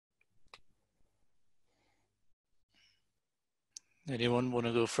 Anyone want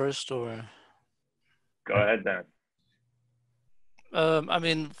to go first, or? Go ahead, then. I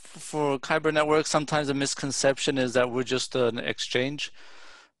mean, for Kyber Network, sometimes the misconception is that we're just an exchange,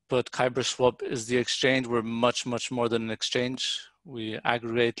 but Kyber Swap is the exchange. We're much, much more than an exchange. We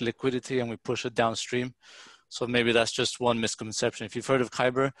aggregate liquidity and we push it downstream. So maybe that's just one misconception. If you've heard of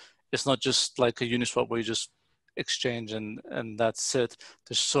Kyber, it's not just like a Uniswap where you just exchange and that's it.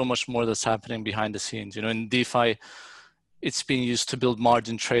 There's so much more that's happening behind the scenes. You know, in DeFi, it's being used to build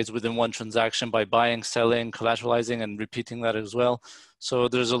margin trades within one transaction by buying, selling, collateralizing, and repeating that as well. So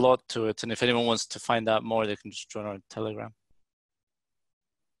there's a lot to it. And if anyone wants to find out more, they can just join our Telegram.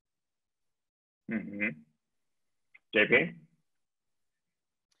 Mm-hmm. JP?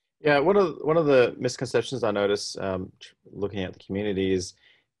 Yeah, one of the misconceptions I notice looking at the community is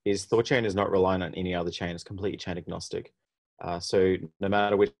Thorchain is not reliant on any other chain. It's completely chain agnostic. So no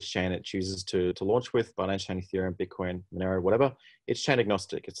matter which chain it chooses to launch with, Binance Chain, Ethereum, Bitcoin, Monero, whatever, it's chain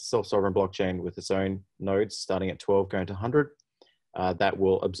agnostic. It's a self-sovereign blockchain with its own nodes starting at 12 going to 100 that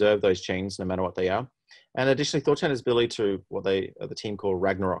will observe those chains no matter what they are. And additionally, Thorchain has ability to what the team call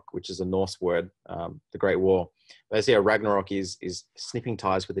Ragnarok, which is a Norse word, the Great War. Basically, a Ragnarok is snipping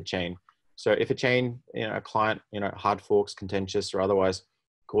ties with a chain. So if a chain, a client, hard forks, contentious, or otherwise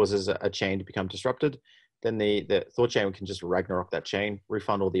causes a chain to become disrupted, then the Thorchain can just Ragnarok that chain,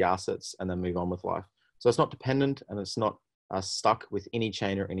 refund all the assets, and then move on with life. So it's not dependent, and it's not stuck with any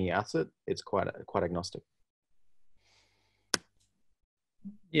chain or any asset. It's quite agnostic.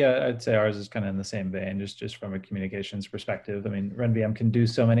 Yeah, I'd say ours is kind of in the same vein, just from a communications perspective. I mean, RenVM can do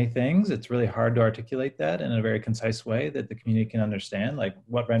so many things. It's really hard to articulate that in a very concise way that the community can understand. Like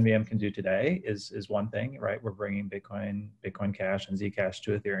what RenVM can do today is one thing, right? We're bringing Bitcoin Cash and Zcash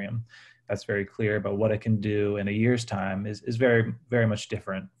to Ethereum. That's very clear. But what it can do in a year's time is very, very much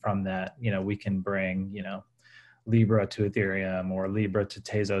different from that. We can bring, Libra to Ethereum or Libra to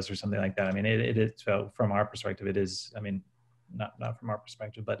Tezos or something like that. I mean, so from our perspective, it is, I mean, not from our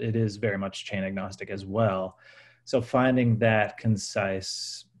perspective, but it is very much chain agnostic as well. So finding that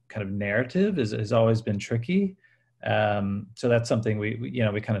concise kind of narrative has always been tricky. So that's something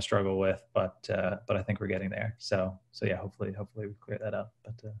we kind of struggle with, but I think we're getting there. So yeah, hopefully we clear that up.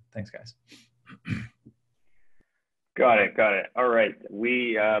 But thanks, guys. Got it. All right,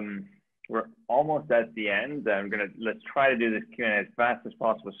 we're almost at the end. Let's try to do this Q&A as fast as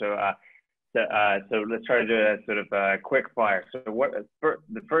possible. So let's try to do a sort of quick fire. So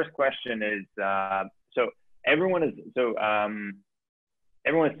the first question is, so everyone is so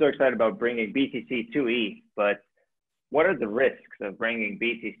excited about bringing BTC to ETH, but what are the risks of bringing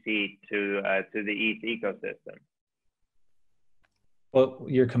BTC to the ETH ecosystem? Well,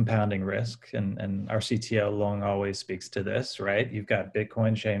 you're compounding risk, and our CTO Long always speaks to this, right? You've got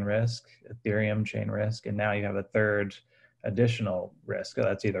Bitcoin chain risk, Ethereum chain risk, and now you have a third additional risk.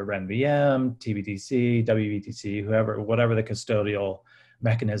 That's either RenVM, TBTC, WBTC, whatever the custodial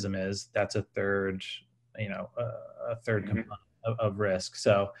mechanism is. That's a third, a third component of risk.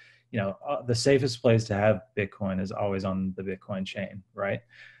 So, the safest place to have Bitcoin is always on the Bitcoin chain, right?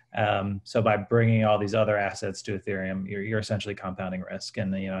 So by bringing all these other assets to Ethereum, you're essentially compounding risk.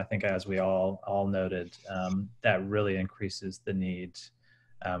 And I think as we all noted, that really increases the need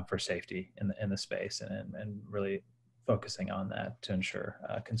for safety in the space and really focusing on that to ensure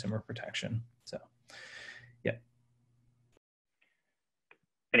consumer protection. So, yeah.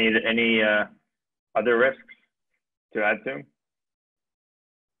 Any other risks to add to?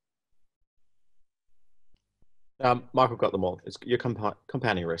 Michael got them all. It's your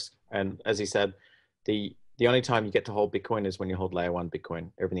compounding risk, and as he said, the only time you get to hold Bitcoin is when you hold layer 1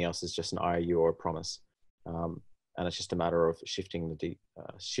 Bitcoin. Everything else is just an IOU or a promise, and it's just a matter of shifting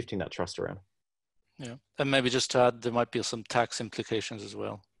that trust around. Yeah, and maybe just to add, there might be some tax implications as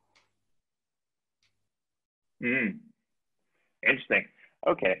well. Interesting.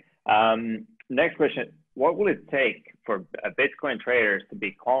 Okay. Next question. What will it take for Bitcoin traders to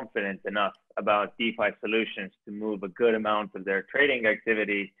be confident enough about DeFi solutions to move a good amount of their trading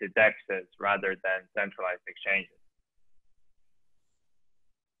activities to DEXs rather than centralized exchanges?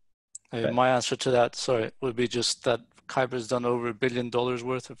 My answer to that, sorry, would be just that Kyber's done over $1 billion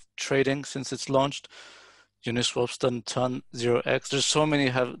worth of trading since it's launched. Uniswap's done a ton, 0x. There's so many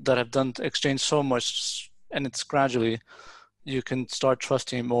that have done exchange so much, and it's gradually, you can start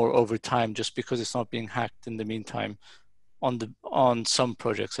trusting more over time just because it's not being hacked in the meantime on some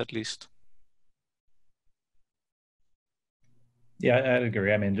projects at least. Yeah, I'd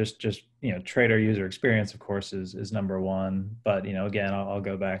agree. I mean, just trader user experience, of course, is number one. But again, I'll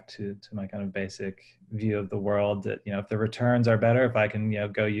go back to my kind of basic view of the world that if the returns are better, if I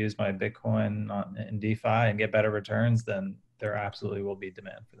can go use my Bitcoin in DeFi and get better returns, then there absolutely will be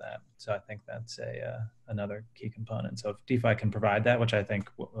demand for that. So I think that's another key component. So if DeFi can provide that, which I think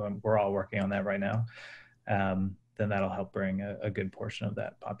we're all working on that right now, then that'll help bring a good portion of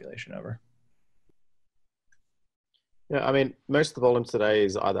that population over. Yeah, I mean, most of the volume today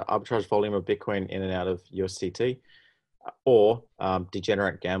is either arbitrage volume of Bitcoin in and out of USDT, or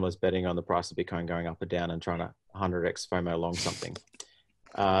degenerate gamblers betting on the price of Bitcoin going up or down and trying to 100x FOMO long something.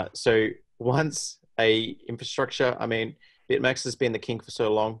 So once a infrastructure, I mean, BitMEX has been the king for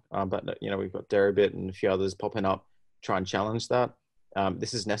so long, but we've got Deribit and a few others popping up, try and challenge that.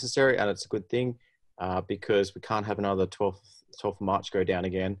 This is necessary, and it's a good thing because we can't have another 12th of March go down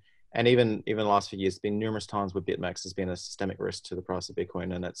again. And even the last few years, there's been numerous times where BitMEX has been a systemic risk to the price of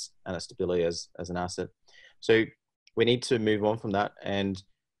Bitcoin and its stability as an asset. So we need to move on from that, and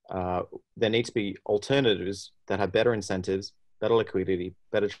there need to be alternatives that have better incentives, better liquidity,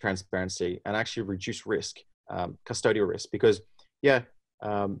 better transparency, and actually reduce risk, custodial risk. Because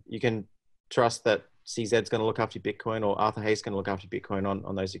you can trust that CZ is going to look after Bitcoin, or Arthur Hayes is going to look after Bitcoin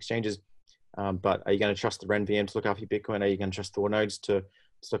on those exchanges. But are you going to trust the Ren VM to look after Bitcoin? Are you going to trust Thor nodes to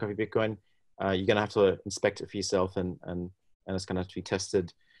look after Bitcoin? You're going to have to inspect it for yourself, and it's going to have to be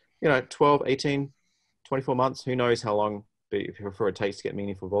tested, 12, 18, 24 months. Who knows how long before it takes to get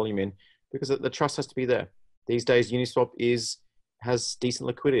meaningful volume in, because the trust has to be there. These days, Uniswap has decent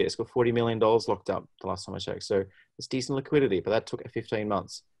liquidity. It's got $40 million locked up the last time I checked. So it's decent liquidity, but that took 15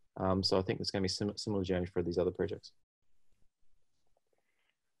 months. So I think it's going to be similar journey for these other projects.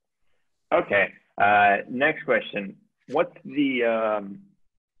 Okay. Next question. What's the,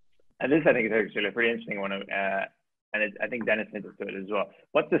 and this I think is actually a pretty interesting one, I think Deniz hinted to it as well.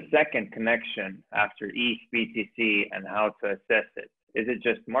 What's the second connection after ETH BTC and how to assess it? Is it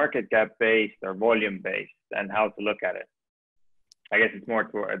just market cap based or volume based, and how to look at it? I guess it's more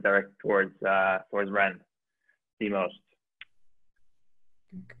direct towards Ren, the most.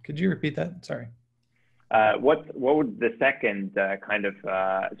 Could you repeat that? Sorry. What would the second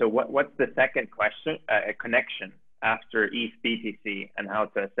what's the second question connection after ETH BTC and how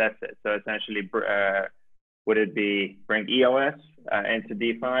to assess it? So essentially, would it be bring EOS into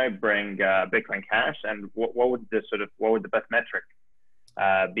DeFi, bring Bitcoin Cash, and what would the best metric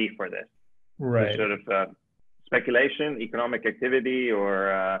be for this? Right. So sort of speculation, economic activity,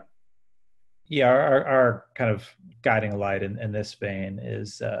 or yeah, our kind of guiding light in this vein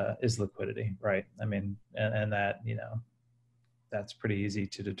is liquidity, right? I mean, and that that's pretty easy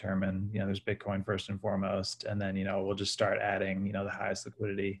to determine. There's Bitcoin first and foremost, and then we'll just start adding the highest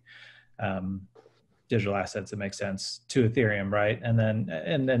liquidity digital assets that make sense to Ethereum, right? And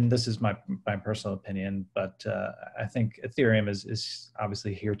then this is my personal opinion, but I think Ethereum is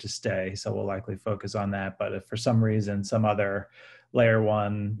obviously here to stay, so we'll likely focus on that. But if for some reason some other layer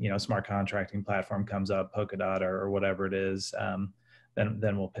one smart contracting platform comes up, Polkadot or whatever it is,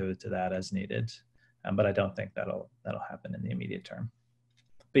 then we'll pivot to that as needed. But I don't think that'll happen in the immediate term.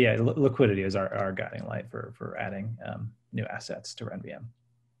 But yeah, liquidity is our guiding light for adding new assets to Ren VM.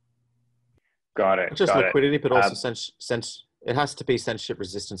 Got it. Not just liquidity, but also it has to be censorship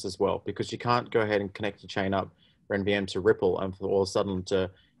resistance as well, because you can't go ahead and connect your chain up Ren VM to Ripple and for all of a sudden to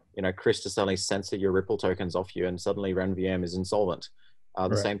Chris to suddenly censor your Ripple tokens off you, and suddenly Ren VM is insolvent.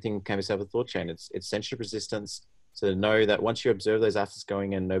 The same thing can be said with Thorchain. It's censorship resistance. So to know that once you observe those assets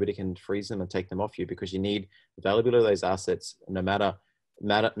going in, nobody can freeze them and take them off you, because you need availability of those assets no matter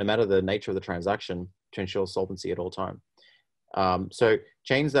the nature of the transaction to ensure solvency at all time. So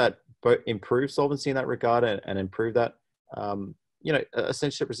chains that both improve solvency in that regard and improve that,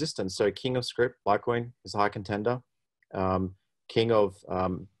 censorship resistance. So King of Script, Litecoin is a high contender. King of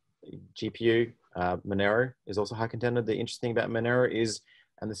GPU, Monero is also a high contender. The interesting thing about Monero is,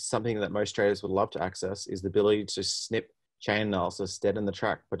 and this is something that most traders would love to access, is the ability to snip chain analysis dead in the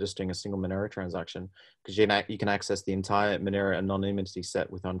track by just doing a single Monero transaction, because you can access the entire Monero anonymity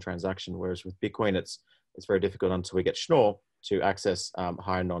set with one transaction, whereas with Bitcoin, it's very difficult until we get Schnorr to access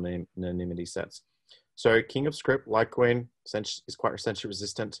higher anonymity sets. So King of Script, Litecoin is quite censorship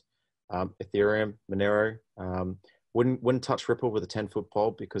resistant. Ethereum, Monero, Wouldn't touch Ripple with a 10-foot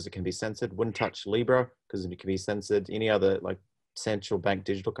pole because it can be censored. Wouldn't touch Libra because it can be censored. Any other like central bank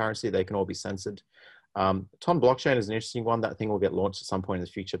digital currency, they can all be censored. Ton blockchain is an interesting one. That thing will get launched at some point in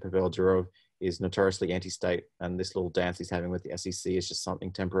the future. Pavel Durov is notoriously anti-state, and this little dance he's having with the SEC is just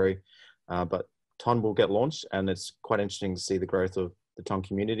something temporary. But Ton will get launched, and it's quite interesting to see the growth of the Ton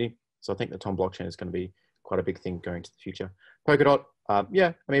community. So I think the Ton blockchain is going to be quite a big thing going to the future. Polkadot,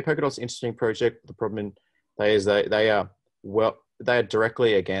 yeah, I mean, Polkadot's an interesting project. The problem is they are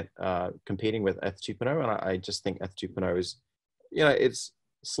directly against competing with ETH 2.0, and I just think ETH 2.0 is, you know, it's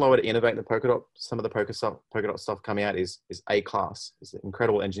slower to innovate than Polkadot. Some of the Polkadot stuff coming out is A class. It's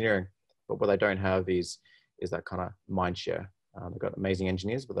incredible engineering, but what they don't have is that kind of mind share. They've got amazing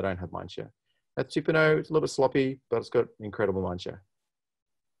engineers, but they don't have mind share. ETH 2.0, it's a little bit sloppy, but it's got incredible mind share.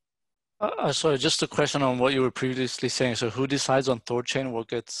 So just a question on what you were previously saying. So who decides on Thorchain what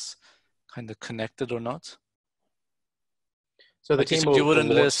gets kind of connected or not? So the like team you wouldn't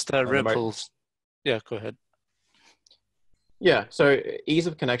list Ripple's. Yeah, go ahead. Yeah, so ease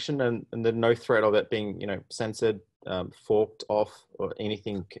of connection and the no threat of it being, you know, censored, forked off, or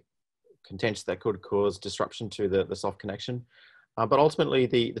anything contentious that could cause disruption to the soft connection. But ultimately,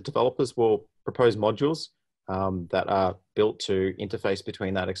 the developers will propose modules that are built to interface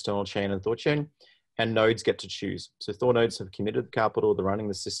between that external chain and Thorchain, and nodes get to choose. So Thor nodes have committed capital, they're running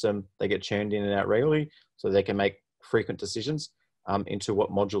the system, they get churned in and out regularly, so they can make frequent decisions into what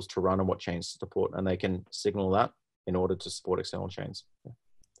modules to run and what chains to support, and they can signal that in order to support external chains. Yeah.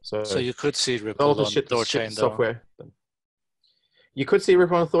 So you could see Ripple on Thorchain software. You could see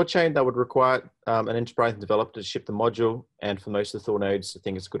Ripple on Thorchain. That would require an enterprise developer to ship the module, and for most of the Thor nodes, I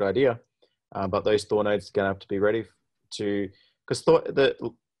think it's a good idea. But those Thor nodes are going to have to be ready to, because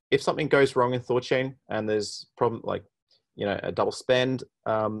if something goes wrong in Thorchain and there's problem like, you know, a double spend,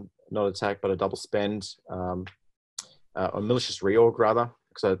 not attack, but a double spend, a malicious reorg rather,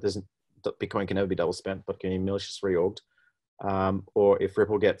 so Bitcoin can never be double spent, but can be malicious reorged, or if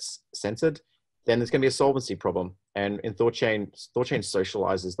Ripple gets censored, then there's going to be a solvency problem. And in Thorchain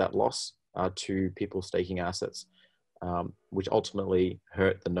socializes that loss to people staking assets, which ultimately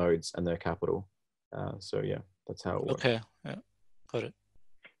hurt the nodes and their capital. So yeah, that's how it works. Okay, yeah, got it.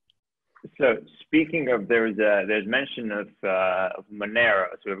 So speaking of, there's mention of Monero.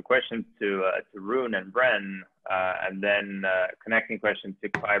 So we have a question to Rune and Ren, and then connecting question to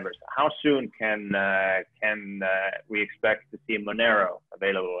Kyber. So how soon can we expect to see Monero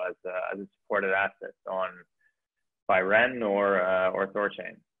available as a supported asset by Ren or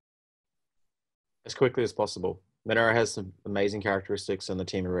Thorchain? As quickly as possible. Monero has some amazing characteristics, and the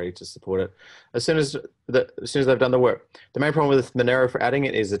team are ready to support it as soon as they've done the work. The main problem with Monero for adding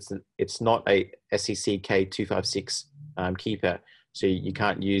it is it's not a SEC K256 key pair, so you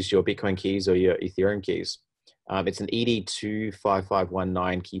can't use your Bitcoin keys or your Ethereum keys. It's an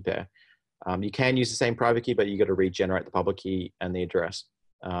ED25519 key pair. You can use the same private key, but you got to regenerate the public key and the address.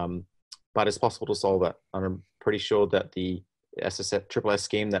 But it's possible to solve it. I'm pretty sure that the SSS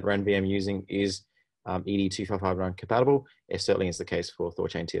scheme that RenVM using is ED25559 compatible. It certainly is the case for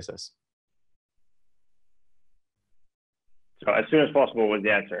Thorchain TSS. So as soon as possible was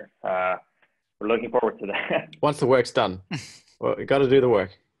the answer. We're looking forward to that. Once the work's done. Well, you got to do the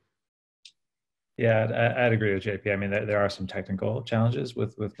work. Yeah, I'd agree with JP. I mean, there are some technical challenges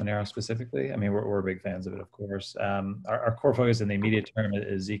with Monero specifically. I mean, we're big fans of it, of course. Our core focus in the immediate term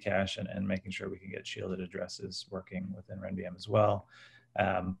is Zcash and making sure we can get shielded addresses working within RenVM as well.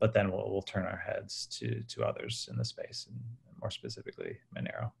 But then we'll turn our heads to others in the space, and more specifically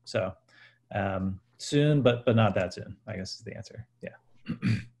Monero. So soon, but not that soon, I guess is the answer. Yeah.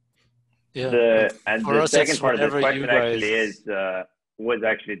 Yeah. The second part of the question actually was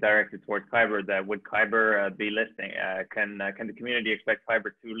actually directed towards Kyber. That would Kyber be listing? Can the community expect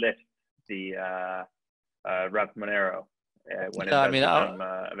Kyber to list the wrapped Monero when it does become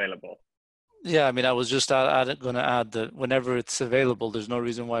available? Yeah, I mean, I was just going to add that whenever it's available, there's no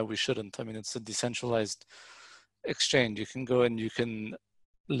reason why we shouldn't. I mean, it's a decentralized exchange. You can go and you can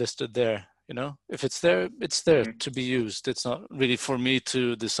list it there. You know, if it's there, it's there to be used. It's not really for me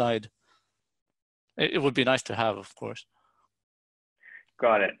to decide. It would be nice to have, of course.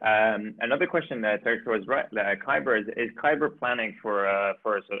 Got it. Another question that was Kyber is Kyber planning for a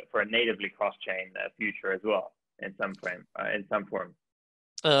natively cross-chain future as well in some form?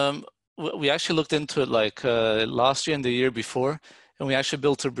 We actually looked into it like last year and the year before, and we actually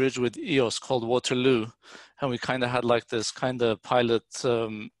built a bridge with EOS called Waterloo, and we kind of had like this kind of pilot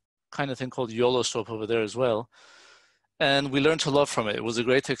kind of thing called YOLO Swap over there as well, and we learned a lot from it. It was a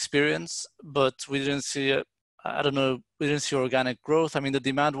great experience, but we didn't see it. I don't know, we didn't see organic growth. I mean, the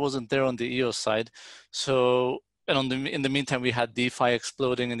demand wasn't there on the EOS side. So in the meantime, we had DeFi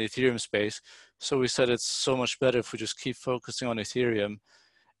exploding in the Ethereum space. So we said it's so much better if we just keep focusing on Ethereum.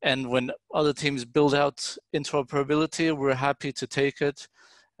 And when other teams build out interoperability, we're happy to take it.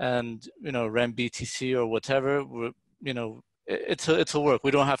 And, you know, REN BTC or whatever, you know, it'll work.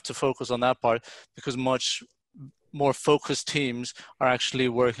 We don't have to focus on that part because much more focused teams are actually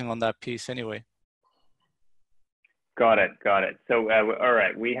working on that piece anyway. Got it. So, all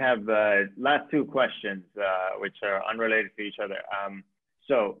right, we have last two questions, which are unrelated to each other.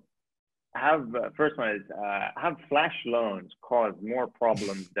 First one is, have flash loans caused more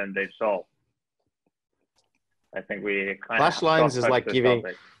problems than they've solved? I think we kind of flash loans is like giving.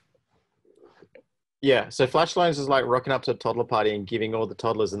 Yeah, so flash loans is like rocking up to a toddler party and giving all the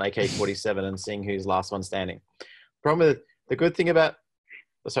toddlers an AK-47 and seeing who's last one standing. Problem with the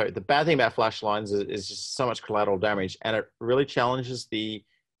bad thing about flash loans is just so much collateral damage, and it really challenges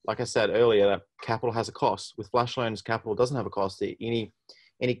like I said earlier, that capital has a cost. With flash loans, capital doesn't have a cost.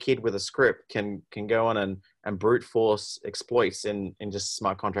 Any kid with a script can go on and brute force exploits in just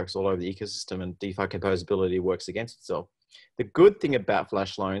smart contracts all over the ecosystem, and DeFi composability works against itself. The good thing about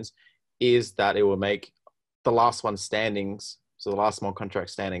flash loans is that it will make the last one standings, so the last small contract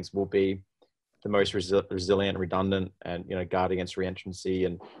standings will be the most resilient, redundant, and, you know, guard against reentrancy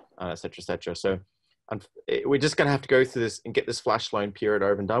and et cetera. So we're just going to have to go through this and get this flash loan period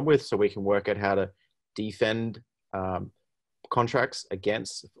over and done with, so we can work out how to defend contracts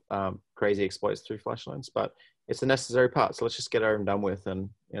against crazy exploits through flash loans. But it's a necessary part, so let's just get it over and done with, and,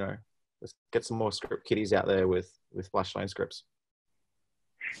 you know, let's get some more script kiddies out there with flash loan scripts.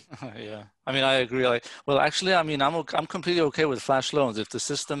 Yeah, I mean, I agree. Actually, I mean, I'm completely okay with flash loans if the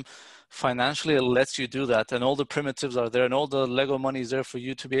system financially lets you do that, and all the primitives are there, and all the Lego money is there for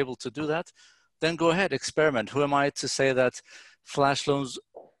you to be able to do that. Then go ahead, experiment. Who am I to say that flash loans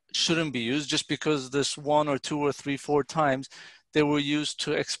shouldn't be used just because this 1 or 2 or 3, 4 times they were used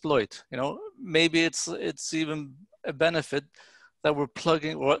to exploit? You know, maybe it's even a benefit that we're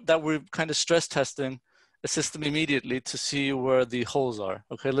plugging, or that we're kind of stress testing a system immediately to see where the holes are.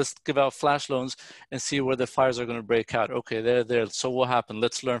 Okay, let's give out flash loans and see where the fires are going to break out. Okay, they're there. So what happened?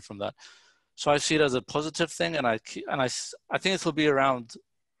 Let's learn from that. So I see it as a positive thing, and I think it will be around,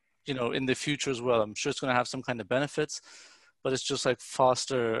 you know, in the future as well. I'm sure it's going to have some kind of benefits, but it's just like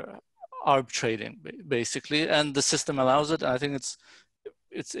faster arb trading basically, and the system allows it. And I think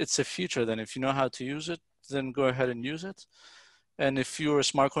it's a future. Then if you know how to use it, then go ahead and use it. And if you're a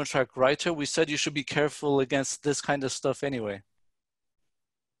smart contract writer, we said you should be careful against this kind of stuff anyway.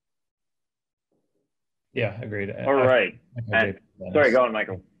 Yeah, agreed. All right. Sorry, go on,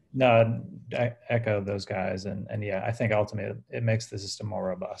 Michael. No, I echo those guys. And yeah, I think ultimately it makes the system more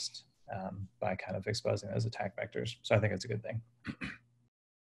robust by kind of exposing those attack vectors. So I think it's a good thing.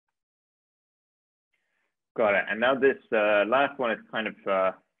 Got it. And now this last one is kind of,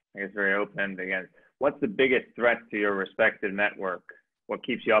 I guess, very open again. What's the biggest threat to your respective network? What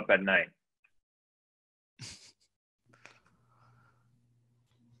keeps you up at night?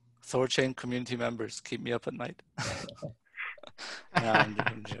 Thorchain community members keep me up at night. No,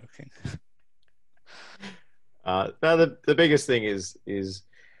 I'm joking. No, the biggest thing is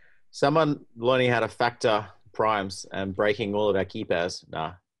someone learning how to factor primes and breaking all of our key pairs.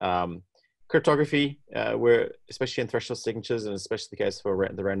 Cryptography, especially in threshold signatures, and especially the case for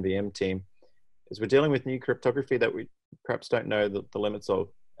the REN VM team, is we're dealing with new cryptography that we perhaps don't know the limits of,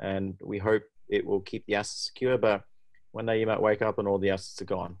 and we hope it will keep the assets secure, but one day you might wake up and all the assets are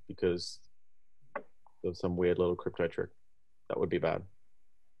gone because of some weird little crypto trick. That would be bad.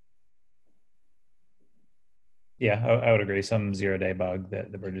 Yeah, I would agree. Some zero-day bug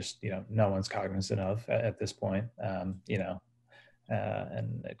that we're just, no one's cognizant of at this point, and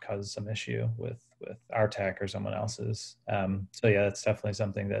it causes some issue with our tech or someone else's. So yeah, that's definitely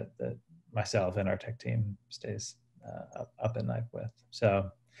something that myself and our tech team stays up at night with.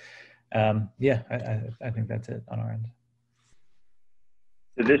 So yeah, I think that's it on our end.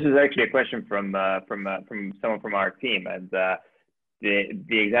 So this is actually a question from someone from our team, and the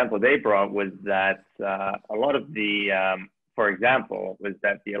example they brought was that a lot of the, for example, was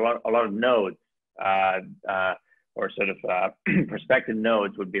that a lot of nodes or sort of prospective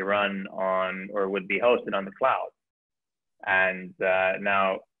nodes would be run on or would be hosted on the cloud, and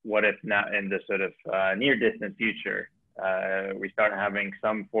now what if now in the sort of near distant future we start having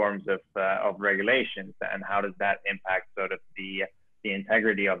some forms of regulations, and how does that impact sort of the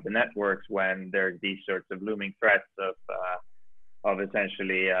integrity of the networks when there's these sorts of looming threats of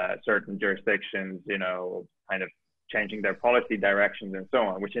essentially certain jurisdictions, kind of changing their policy directions and so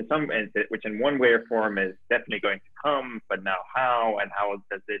on, which in one way or form is definitely going to come, but now how, and how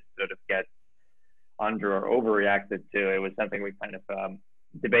does it sort of get under or overreacted to. It was something we kind of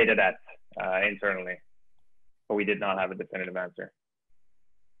debated at internally, but we did not have a definitive answer.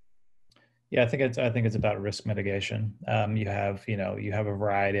 Yeah, I think it's about risk mitigation. You have a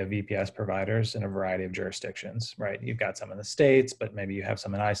variety of VPS providers in a variety of jurisdictions, right? You've got some in the States, but maybe you have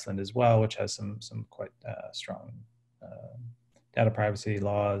some in Iceland as well, which has some quite strong data privacy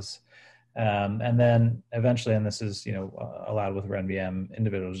laws. And then eventually, and this is allowed with RenVM,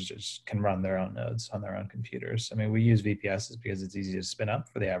 individuals just can run their own nodes on their own computers. I mean, we use VPSs because it's easy to spin up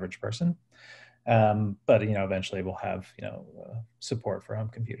for the average person. But eventually we'll have support for home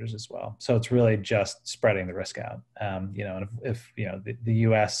computers as well. So it's really just spreading the risk out. And if the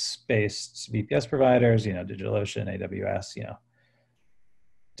US based VPS providers, DigitalOcean, AWS,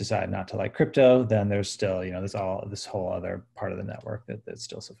 decide not to like crypto, then there's still there's this whole other part of the network that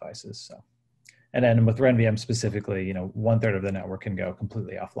still suffices. So, and then with RenVM specifically, 1/3 of the network can go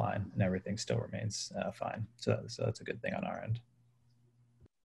completely offline, and everything still remains fine. So that's a good thing on our end.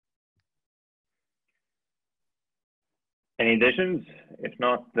 Any additions? If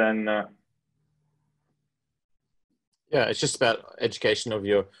not, then yeah, it's just about education of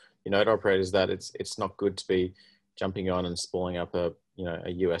your node operators that it's not good to be jumping on and spooling up a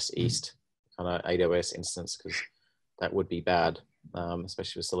US East kind of AWS instance, because that would be bad,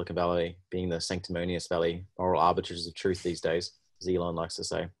 especially with Silicon Valley being the sanctimonious valley, moral arbiters of truth these days, as Elon likes to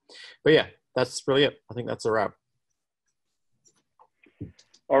say. But yeah, that's really it. I think that's a wrap.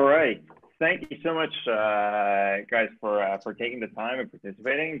 All right. Thank you so much, guys, for taking the time and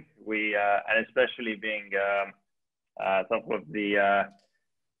participating. We and especially being thoughtful of the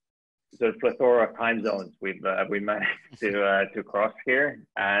plethora of time zones we managed to cross here,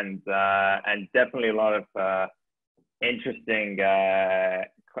 and definitely a lot of interesting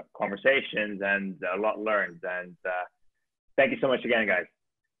conversations and a lot learned. And thank you so much again, guys.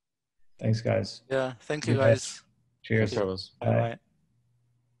 Thanks, guys. Yeah, thank you, guys. Cheers. Bye.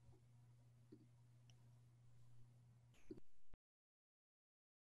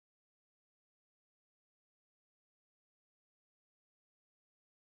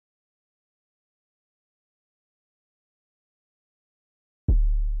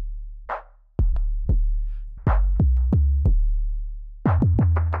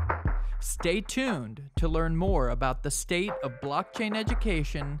 Stay tuned to learn more about the state of blockchain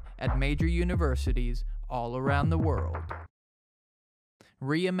education at major universities all around the world.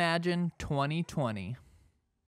 Reimagine 2020.